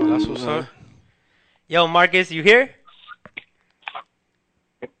now. Oh, that's what's up. Yo, Marcus, you here?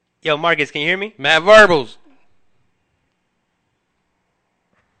 Yo, Marcus, can you hear me? Mad Verbals.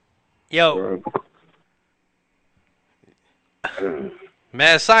 Yo,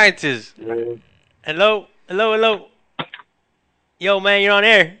 Mad Scientist. hello. Yo, man, you're on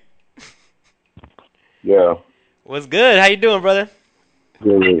air. Yeah, What's good? How you doing, brother?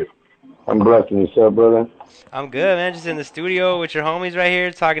 good. I'm blessed. And yourself, brother? I'm good, man. Just in the studio with your homies right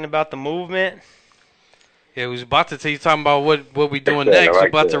here talking about the movement. Yeah, we was about to tell you talking about what we doing I next. like We're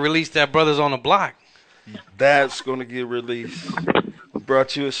about that. to release that Brothers on the Block. That's going to get released. We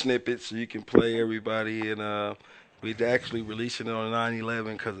brought you a snippet so you can play everybody, and we're actually releasing it on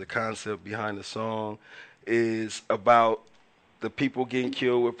 9/11 because the concept behind the song is about the people getting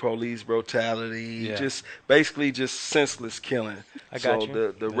killed with police brutality, Yeah. just basically just senseless killing. I got so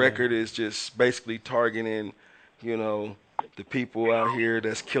you. the record is just basically targeting, you know, the people out here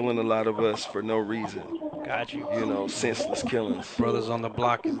that's killing a lot of us for no reason. Got you. You know, senseless killings. Brothers on the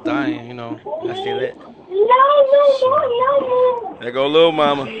Block is dying, you know. I feel it. There go Lil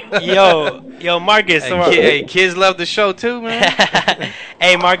Mama. Yo, Marcus. Hey, kids love the show too, man.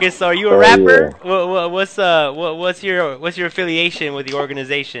 Hey, Marcus. So are you a Oh, rapper? What's your affiliation with the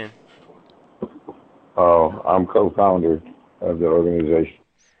organization? Oh, I'm co-founder of the organization,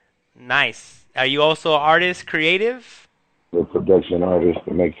 Nice. Are you also an artist, creative? the production artist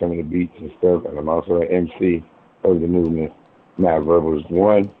to make some of the beats and stuff, and I'm also an MC of the movement. Mad Verbals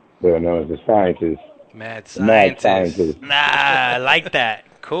one, better known as the scientist. Mad Mad Scientist. scientist. Nah, I like that.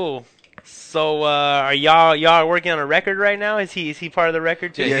 Cool. So are y'all working on a record right now? Is he part of the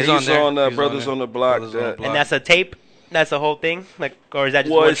record too? Yeah, Yeah, he's he's on there. on He's on Brothers there. on the Block. Brothers on the Block. And that's a tape? That's a whole thing? Like, or is that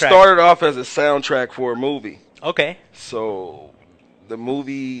just Well, one it track? started off as a soundtrack for a movie. Okay. So the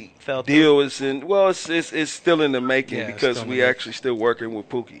movie Fell through. deal is in. Well, it's still in the making Yeah, it's because still in we the making. actually still working with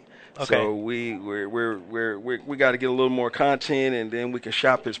Pookie. Okay. So we got to get a little more content, and then we can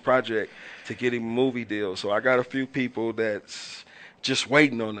shop his project to get him a movie deal. So I got a few people that's just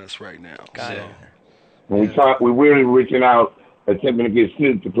waiting on us right now. Got so. it. When we talk, we're really reaching out attempting to get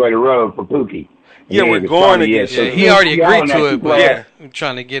Snoop to play the role for Pookie. Yeah, we're going against Yeah, Snoop. he already agreed to it, but Yeah. I'm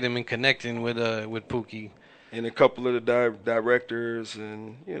trying to get him in connecting with Pookie. And a couple of the directors,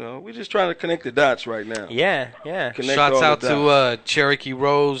 and we're just trying to connect the dots right now. Yeah, yeah. Connect Shouts all out the to dots. Cherokee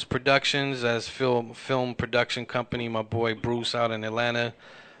Rose Productions as film production company. My boy Bruce out in Atlanta,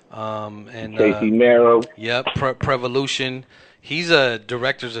 and Casey Merrow. yep, Prevolution. He's a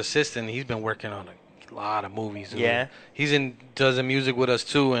director's assistant. He's been working on a lot of movies. Yeah. He's does the music with us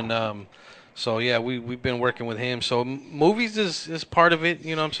too, and so yeah, we've been working with him. So movies is part of it.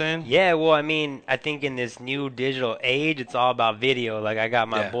 You know what I'm saying? Yeah, well, I mean, I think in this new digital age, it's all about video. Like, I got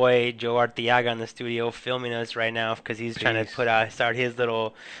my boy Joe Arteaga in the studio filming us right now because he's trying to start his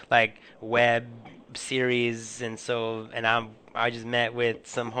little, like, web series. And I just met with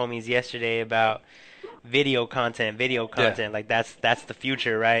some homies yesterday about video content. Like, that's the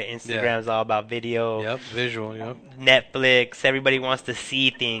future, right? Instagram's all about video. Yep, visual, yep. Netflix, everybody wants to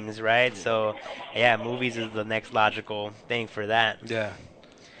see things, right? So, yeah, movies is the next logical thing for that. Yeah.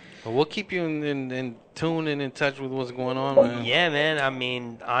 Well, we'll keep you in tune and in touch with what's going on, man. Yeah, man. I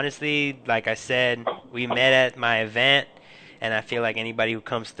mean, honestly, like I said, we met at my event, and I feel like anybody who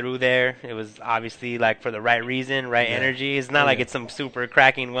comes through there, it was obviously like for the right reason, right energy. It's not like it's some super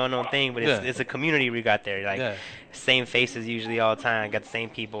cracking, well-known thing, but it's a community we got there. Like, same faces usually all the time. I got the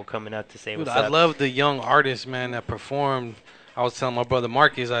same people coming up to say what's up. I love the young artists, man, that performed. I was telling my brother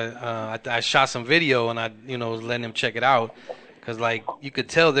Marcus, I shot some video, and I was letting him check it out. Because, like, you could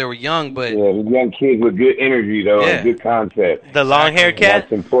tell they were young, but... Yeah, the young kids with good energy, though, and good concept. The long hair cat?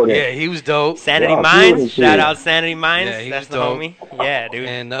 That's important. Yeah, he was dope. Sanity Minds? Shout out Sanity Minds. Yeah, that's the dope. homie. Yeah, dude.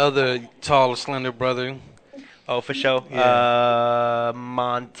 And the other tall, slender brother. Oh, for sure. Yeah.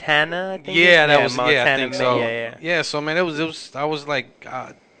 Montana, I think. Montana, I think so. Yeah, so, man, it was I was like...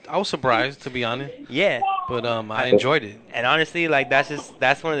 I was surprised, to be honest. Yeah. But I enjoyed it. And honestly, like,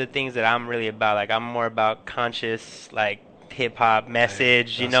 that's one of the things that I'm really about. Like, I'm more about conscious, like, hip-hop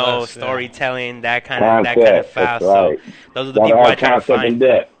message, storytelling, that kind of file. Right. So those are the people I try to find.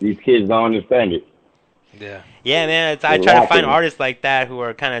 These kids don't understand it. Yeah, man. I try to find artists like that who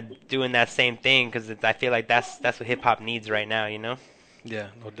are kind of doing that same thing because I feel like that's what hip-hop needs right now, Yeah,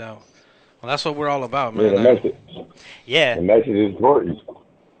 no doubt. Well, that's what we're all about, man. Yeah, the message. Yeah. The message is important.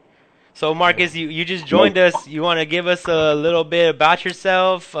 So, Marcus, you just joined us. You want to give us a little bit about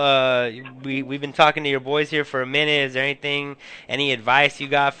yourself? We've been talking to your boys here for a minute. Is there any advice you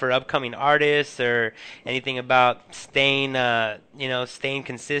got for upcoming artists, or anything about staying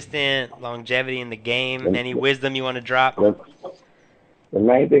consistent, longevity in the game? Any wisdom you want to drop? The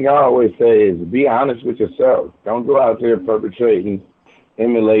main thing I always say is be honest with yourself. Don't go out there perpetrating,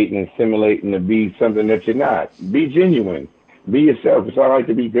 emulating, and simulating to be something that you're not. Be genuine. Be yourself. It's all right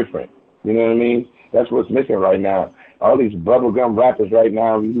to be different. You know what I mean? That's what's missing right now. All these bubblegum rappers right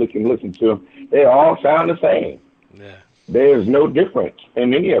now, you listen to them, they all sound the same. Yeah. There's no difference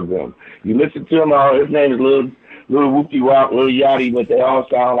in any of them. You listen to them all, his name is Lil Whoopty Wop, Lil Yachty, but they all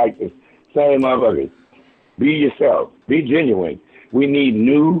sound like the same motherfuckers. Be yourself. Be genuine. We need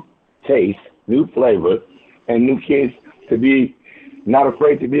new taste, new flavor, and new kids to be not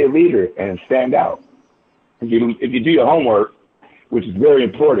afraid to be a leader and stand out. If you do your homework, which is very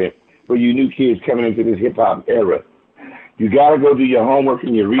important for you new kids coming into this hip-hop era, you got to go do your homework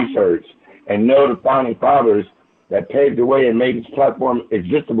and your research and know the founding fathers that paved the way and made this platform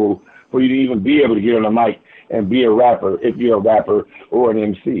existable for you to even be able to get on the mic and be a rapper, if you're a rapper or an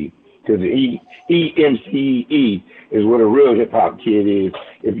MC. Because EMCE is what a real hip-hop kid is.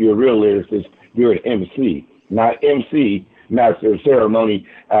 If you're a real lyricist, you're an MC, not MC, master of ceremony,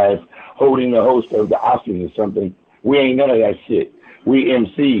 as holding the host of the Oscars or something. We ain't none of that shit. We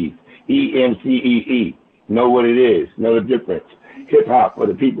MCs, EMCEE. Know what it is. Know the difference. Hip-hop for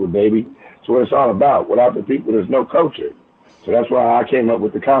the people, baby. That's what it's all about. Without the people, there's no culture. So that's why I came up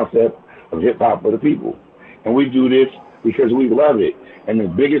with the concept of hip-hop for the people. And we do this because we love it. And the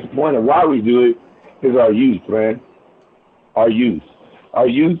biggest point of why we do it is our youth, man. Our youth. Our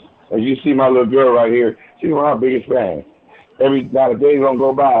youth, as you see my little girl right here, she's one of our biggest fans. Not a day gonna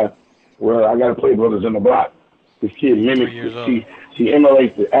go by where I gotta play Brothers on the Block. This kid mimics it. She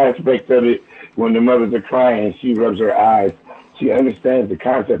emulates the aspect of it. When the mothers are crying, she rubs her eyes. She understands the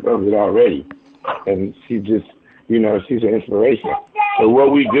concept of it already. And she just, she's an inspiration. So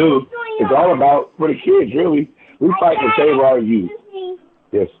what we do is all about, for the kids, really, we fight to save our youth.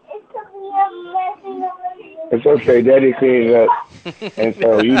 Yes. It's okay. Daddy cleaned it up. And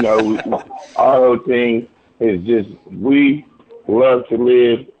so, our whole thing is just, we love to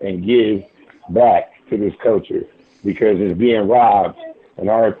live and give back to this culture because it's being robbed, and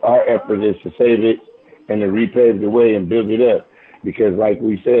our effort is to save it and to repave the way and build it up. because, like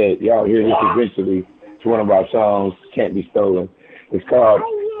we said, y'all hear this eventually. It's one of our songs, Can't Be Stolen. It's called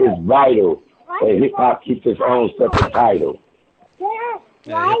It's Vital. And hip hop keeps its own separate title.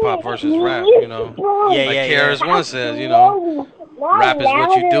 Yeah, hip hop versus rap, you know. Yeah, like yeah, KRS One says, you know, rap is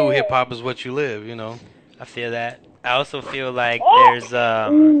what you do, hip hop is what you live, you know. I feel that. I also feel like there's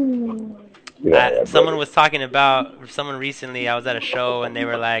someone was talking about someone recently. I was at a show and they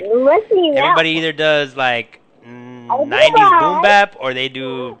were like, everybody either does like 90s boom bap or they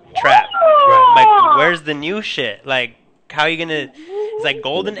do trap. Right. Like, where's the new shit? Like, how are you gonna? It's like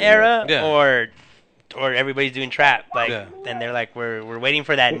golden era or everybody's doing trap. Like, and they're like, we're waiting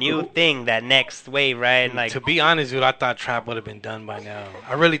for that new thing, that next wave, right? And like, to be honest, dude, I thought trap would have been done by now.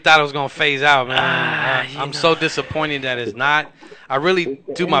 I really thought it was gonna phase out, man. I'm so disappointed that it's not. I really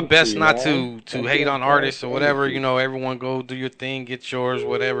do my best not to hate on artists or whatever. You know, everyone go do your thing, get yours,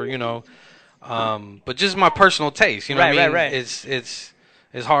 whatever. You know, but just my personal taste. You know what I mean? Right.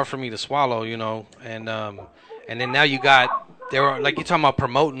 It's hard for me to swallow. You know, and then now you got there are like you're talking about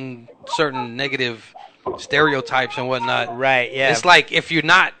promoting certain negative stereotypes and whatnot. Right. Yeah. It's like if you're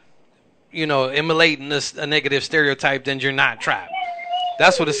not, you know, emulating a negative stereotype, then you're not trap.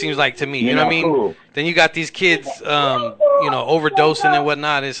 That's what it seems like to me. You know what I mean? Cool. Then you got these kids, you know, overdosing and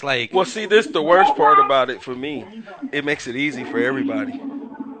whatnot. It's like, Well, see, this the worst part about it for me. It makes it easy for everybody.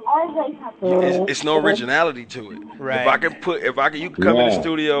 It's no originality to it. Right. You can come in the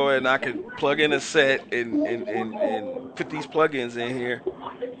studio and I can plug in a set and put these plugins in here.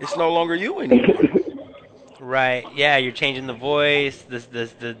 It's no longer you anymore. Right. Yeah, you're changing the voice.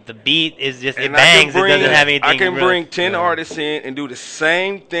 The beat is just And it bangs. It doesn't have anything. I can real. bring 10 artists in and do the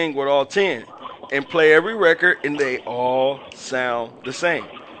same thing with all 10 and play every record, and they all sound the same.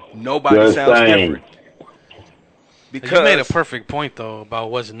 Nobody sounds different. Because you made a perfect point though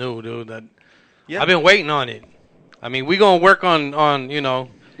about what's new, dude. I've been waiting on it. I mean, we gonna work on you know.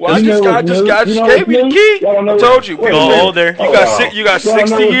 Well, I just gave me the key. I told you, people older. You got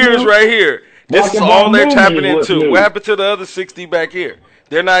 60 years right here. This is all they're tapping into. What happened to the other 60 back here?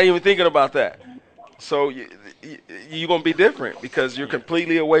 They're not even thinking about that. So you're going to be different because you're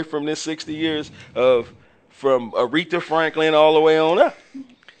completely away from this 60 years from Aretha Franklin all the way on up.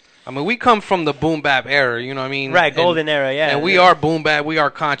 I mean, we come from the boom bap era, you know what I mean? Right, golden era, yeah. And we are boom bap, we are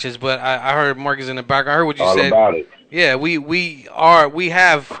conscious, but I heard Marcus in the back. I heard what you said. All about it. Yeah, we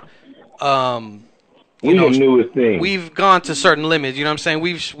have you know, the newest thing. We've gone to certain limits, you know what I'm saying?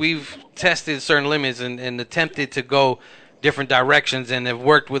 We've tested certain limits and attempted to go different directions and have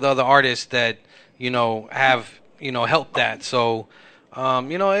worked with other artists that, you know, have, you know, helped that. So,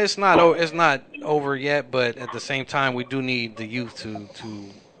 you know, it's not over yet, but at the same time, we do need the youth to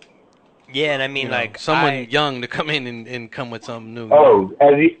yeah, and I mean, like someone young to come in and come with something new. Oh,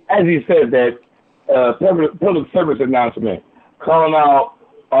 as he said that public service announcement calling out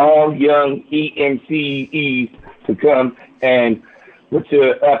all young EMCEs to come and put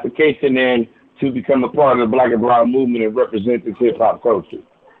your application in to become a part of the Black and Brown movement and represent this hip hop culture.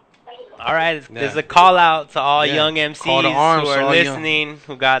 All right, there's a call out to all young MCs who are listening,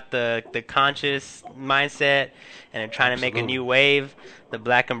 who got the conscious mindset and are trying to make a new wave. The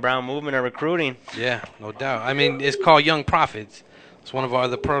Black and Brown movement are recruiting. Yeah, no doubt. I mean, it's called Young Prophets. It's one of our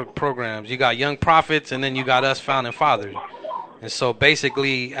other programs. You got Young Prophets, and then you got us Founding Fathers. And so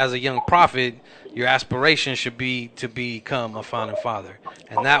basically, as a young prophet, your aspiration should be to become a founding father.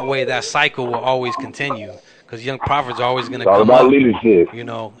 And that way, that cycle will always continue. Because young prophets are always going to come all about up, leadership. you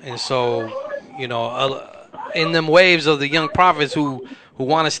know. And so, you know, in them waves of the young prophets who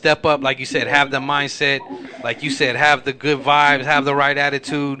want to step up, like you said, have the mindset, like you said, have the good vibes, have the right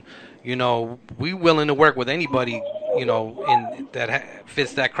attitude, you know, we willing to work with anybody, you know, in that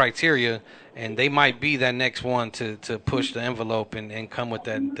fits that criteria. And they might be that next one to push the envelope and come with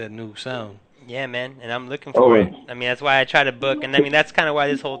that new sound. Yeah, man, and I'm looking for it. I mean, that's why I try to book, and I mean, that's kind of why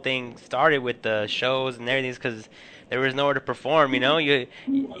this whole thing started with the shows and everything, because there was nowhere to perform. You know, you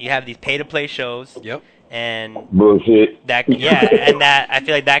have these pay-to-play shows. Yep. And bullshit. That I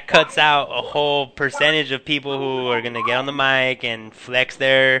feel like that cuts out a whole percentage of people who are gonna get on the mic and flex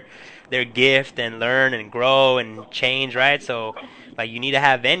their gift and learn and grow and change, right? So, like, you need to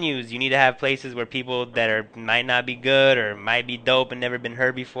have venues. You need to have places where people that might not be good or might be dope and never been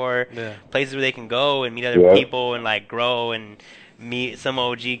heard before. Yeah. Places where they can go and meet other people and, like, grow and meet some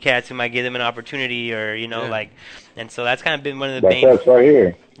OG cats who might give them an opportunity or, you know, like. And so that's kind of been one of the main. That's right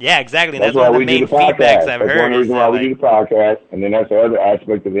here. Yeah, exactly. That's one of the main feedbacks I've heard. That's one reason why we do the podcast. And then that's the other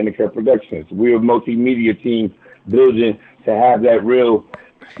aspect of Intercut Productions. We're a multimedia team building to have that real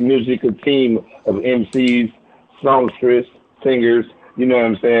musical team of MCs, songstress, singers, you know what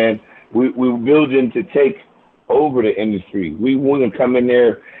I'm saying? We're building to take over the industry. We want to come in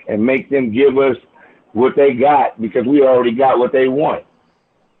there and make them give us what they got because we already got what they want.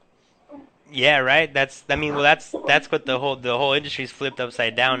 Yeah, right. That's what the whole industry's flipped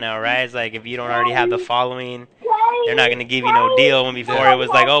upside down now, right? It's like if you don't already have the following, they're not gonna give you no deal. When before it was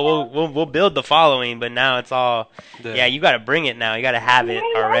like, oh, we'll build the following, but now it's all, yeah, you gotta bring it now. You gotta have it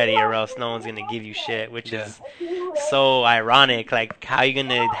already, or else no one's gonna give you shit, which is so ironic. Like, how you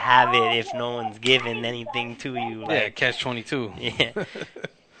gonna have it if no one's giving anything to you? Like, catch-22. Yeah.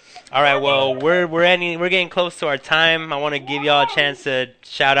 All right, well, we're getting close to our time. I want to give y'all a chance to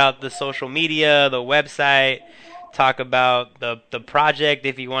shout out the social media, the website, talk about the project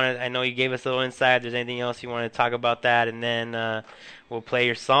if you want to. I know you gave us a little insight. If there's anything else you want to talk about that, and then we'll play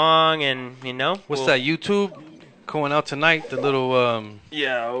your song, and what's that YouTube going out tonight? The little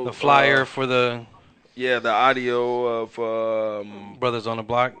the flyer for the the audio of Brothers on the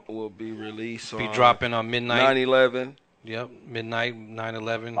Block will be released. Be dropping on midnight. 9/11. Yep, midnight,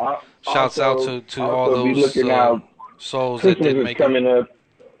 9/11. also, Shouts out to all those souls Christmas that did is make coming it. up,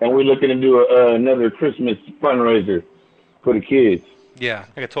 and we're looking to do another Christmas fundraiser for the kids. Yeah,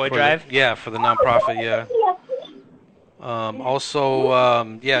 like a toy drive. For the nonprofit. Yeah.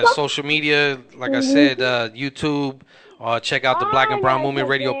 Social media. Like I said, YouTube. Check out the Black and Brown Movement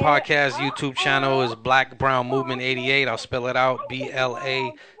Radio Podcast. YouTube channel is Black Brown Movement 88. I'll spell it out: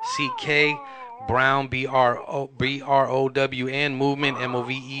 BLACK. Brown, BROWN, Movement,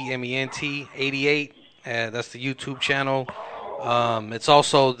 MOVEMENT 88. That's the YouTube channel. It's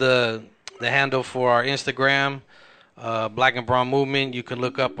also the handle for our Instagram, Black and Brown Movement. You can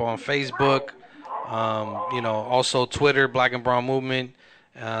look up on Facebook. Also Twitter, Black and Brown Movement.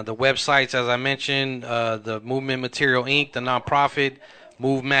 The websites, as I mentioned, the Movement Material Inc., the nonprofit,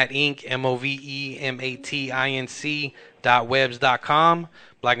 Movement Inc., MOVEMATINC.webs.com.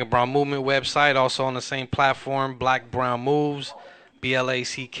 Black and Brown Movement website, also on the same platform, Black Brown Moves,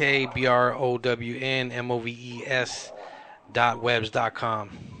 BLACKBROWNMOVES.webs.com.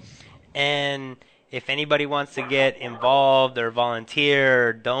 And if anybody wants to get involved or volunteer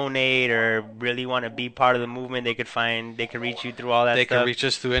or donate or really want to be part of the movement, they could reach you through all that stuff. They can reach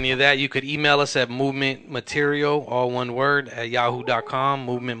us through any of that. You could email us at movementmaterial, all one word, at yahoo.com,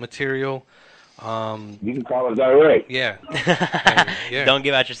 movementmaterial. You can call us direct. Yeah. Yeah. Don't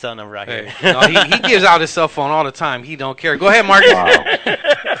give out your cell number out here. No, he gives out his cell phone all the time. He don't care. Go ahead, Marcus. Wow.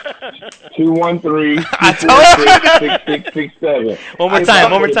 213-246-6667. One more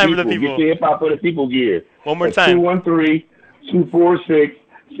time for the people. Get your hip hop for the people gear. One more time.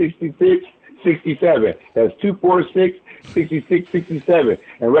 213-246-6667. That's 246-6667.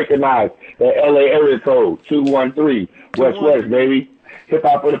 And recognize that LA area code 213 West, baby. Hip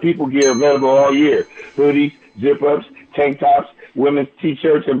Hop for the People gear available all year. Hoodies, zip-ups, tank tops, women's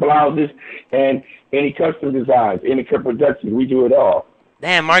T-shirts and blouses, and any custom designs, any production. We do it all.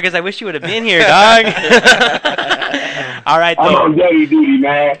 Damn, Marcus, I wish you would have been here, dog. All right, though. I'm on daddy duty,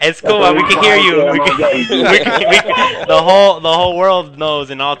 man. It's cool. We can hear you. The whole world knows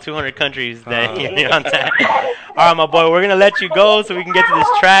in all 200 countries that you're on time. All right, my boy, we're going to let you go so we can get to this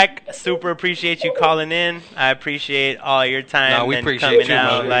track. Super appreciate you calling in. I appreciate all your time. No, we and appreciate coming you,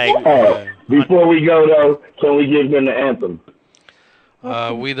 out. Before we go, though, can we give them the anthem?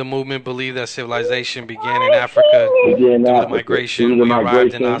 We, the movement, believe that civilization began in Africa. Through the migration, we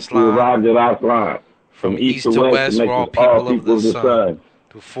arrived in Aslan. From east to west, we're all people of the sun.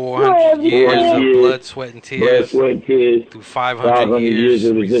 Through 400 years of blood, sweat, and tears, through 500 years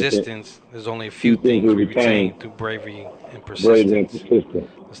of resistance, there's only a few things we retain through bravery and persistence.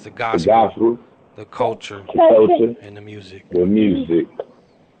 It's the gospel, the culture, and the music.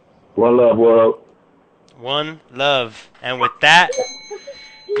 One love, world. One love. And with that,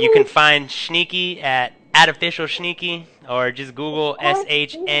 you can find Sneaky at official Sneaky, or just Google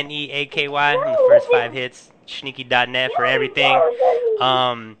SHNEAKY on the first 5 hits. Sneaky.net for everything.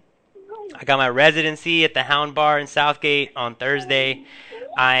 I got my residency at the Hound Bar in Southgate on Thursday.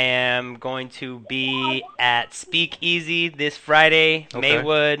 I am going to be at Speak Easy this Friday,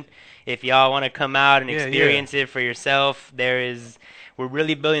 Maywood. If y'all want to come out and experience it for yourself, we're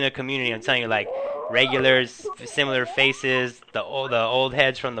really building a community. I'm telling you, like, regulars, similar faces, the old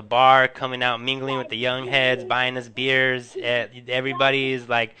heads from the bar coming out, mingling with the young heads, buying us beers. Everybody's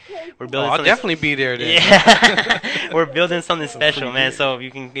like, we're building. I'll definitely be there then. Yeah, we're building something special, man. So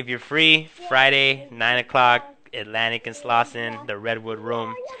if you're free, Friday, 9:00, Atlantic and Slauson, the Redwood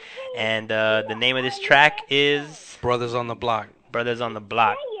Room, and the name of this track is Brothers on the Block. Brothers on the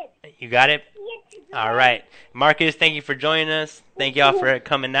Block. You got it? All right. Marcus, thank you for joining us. Thank y'all for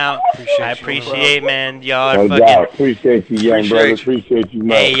coming out. I appreciate, man. Y'all are No fucking. doubt. Appreciate you, young brother. Appreciate you. Appreciate you,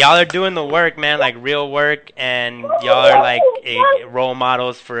 man. Hey, y'all are doing the work, man, like real work, and y'all are like role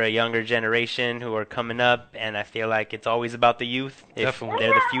models for a younger generation who are coming up, and I feel like it's always about the youth. Definitely.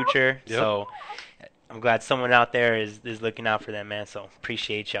 They're the future, Yep. so I'm glad someone out there is looking out for them, man, so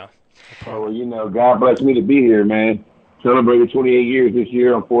appreciate y'all. Oh, well, you know, God bless me to be here, man. Celebrated 28 years this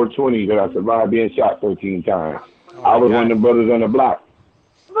year on 420 that I survived being shot 13 times. I was one of the brothers on the block.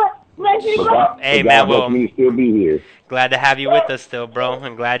 Hey, God man, bless well, me to still be here. glad to have you with us still, bro.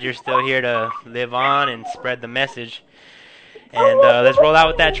 I'm glad you're still here to live on and spread the message. And let's roll out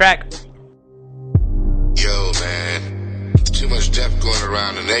with that track. Yo, man, too much death going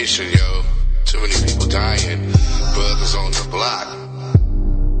around the nation, yo. Too many people dying. Brothers on the block.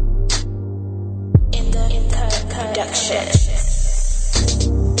 Production.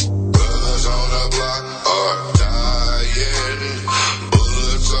 Brothers on the block are dying.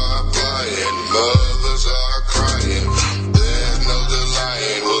 Bullets are flying. Mothers are crying. There's no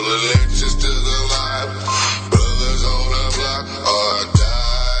denying. Will the lectures to the life. Brothers on the block are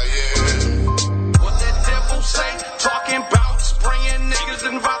dying. What that devil say? Talking about spraying niggas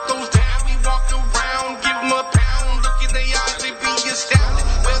and vatos down. We walk around, give them a pound. Look in their eyes, they be astounded.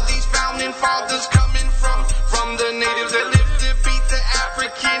 Where these founding fathers coming from? From the natives that live to beat the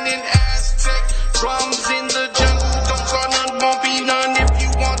African and Aztec. Drums in the jungle, don't call none, won't be none. If you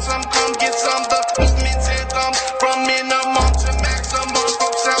want some, come get some. The movement's anthem from minimum to maximum.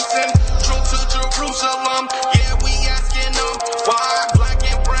 From South Central to Jerusalem. Yeah, we asking them why black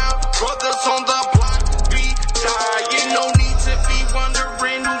and brown brothers on the block be dying. No need to be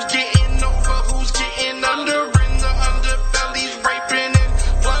wondering who's getting over, who's getting under. In the underbellies, raping and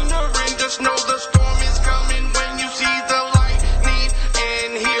plundering. Just know the storm is coming when you see the lightning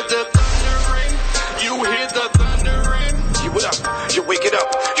and hear the thundering. You hear the thundering. You what up? You wake it up.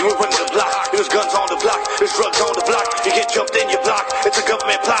 You ain't running the block. There's guns on the block. There's drugs on the block. You get jumped in your block. It's a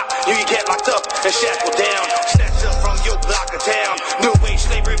government plot. You get locked up and shackled down. Snatched up from your block of town. New age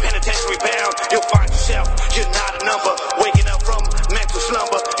slavery, penitentiary bound. You'll find yourself. You're not a number. Waking up from mental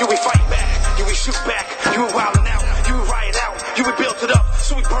slumber. You will fight back. You will shoot back. You will wildin' out. You will riot out. You will build it up.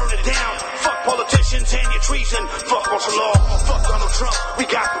 So we burn it down. Fuck politicians and your treason. Fuck martial law. Fuck Donald Trump. We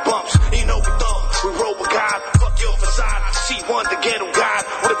got the bumps. You know we thumb. We roll with God. Fuck your facade. C1 the ghetto God.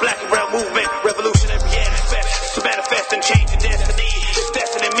 With a black and brown movement. Revolutionary manifest. To manifest and change your destiny. It's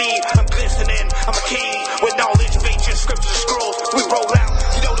destiny me. I'm glistening. I'm a king. With knowledge of ancient scriptures and scrolls. We roll out.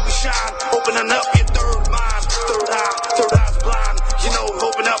 You know that we shine. Opening up your third mind. Third eye's blind. You know,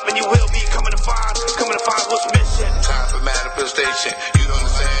 open up and you will be coming to find what's missing. Time for manifestation. You don't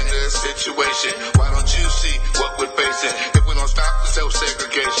understand the situation. Why don't you see what we're facing? If we don't stop the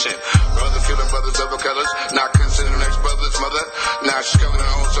self-segregation. Brothers killing brothers of other colors. Not considering ex-brother's mother. Now she's covering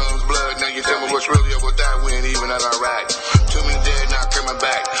her own son's blood. Now you tell me what's really up with that. We ain't even at Iraq. Too many dead not coming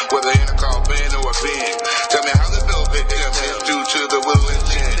back. Whether in a coffin or a bin.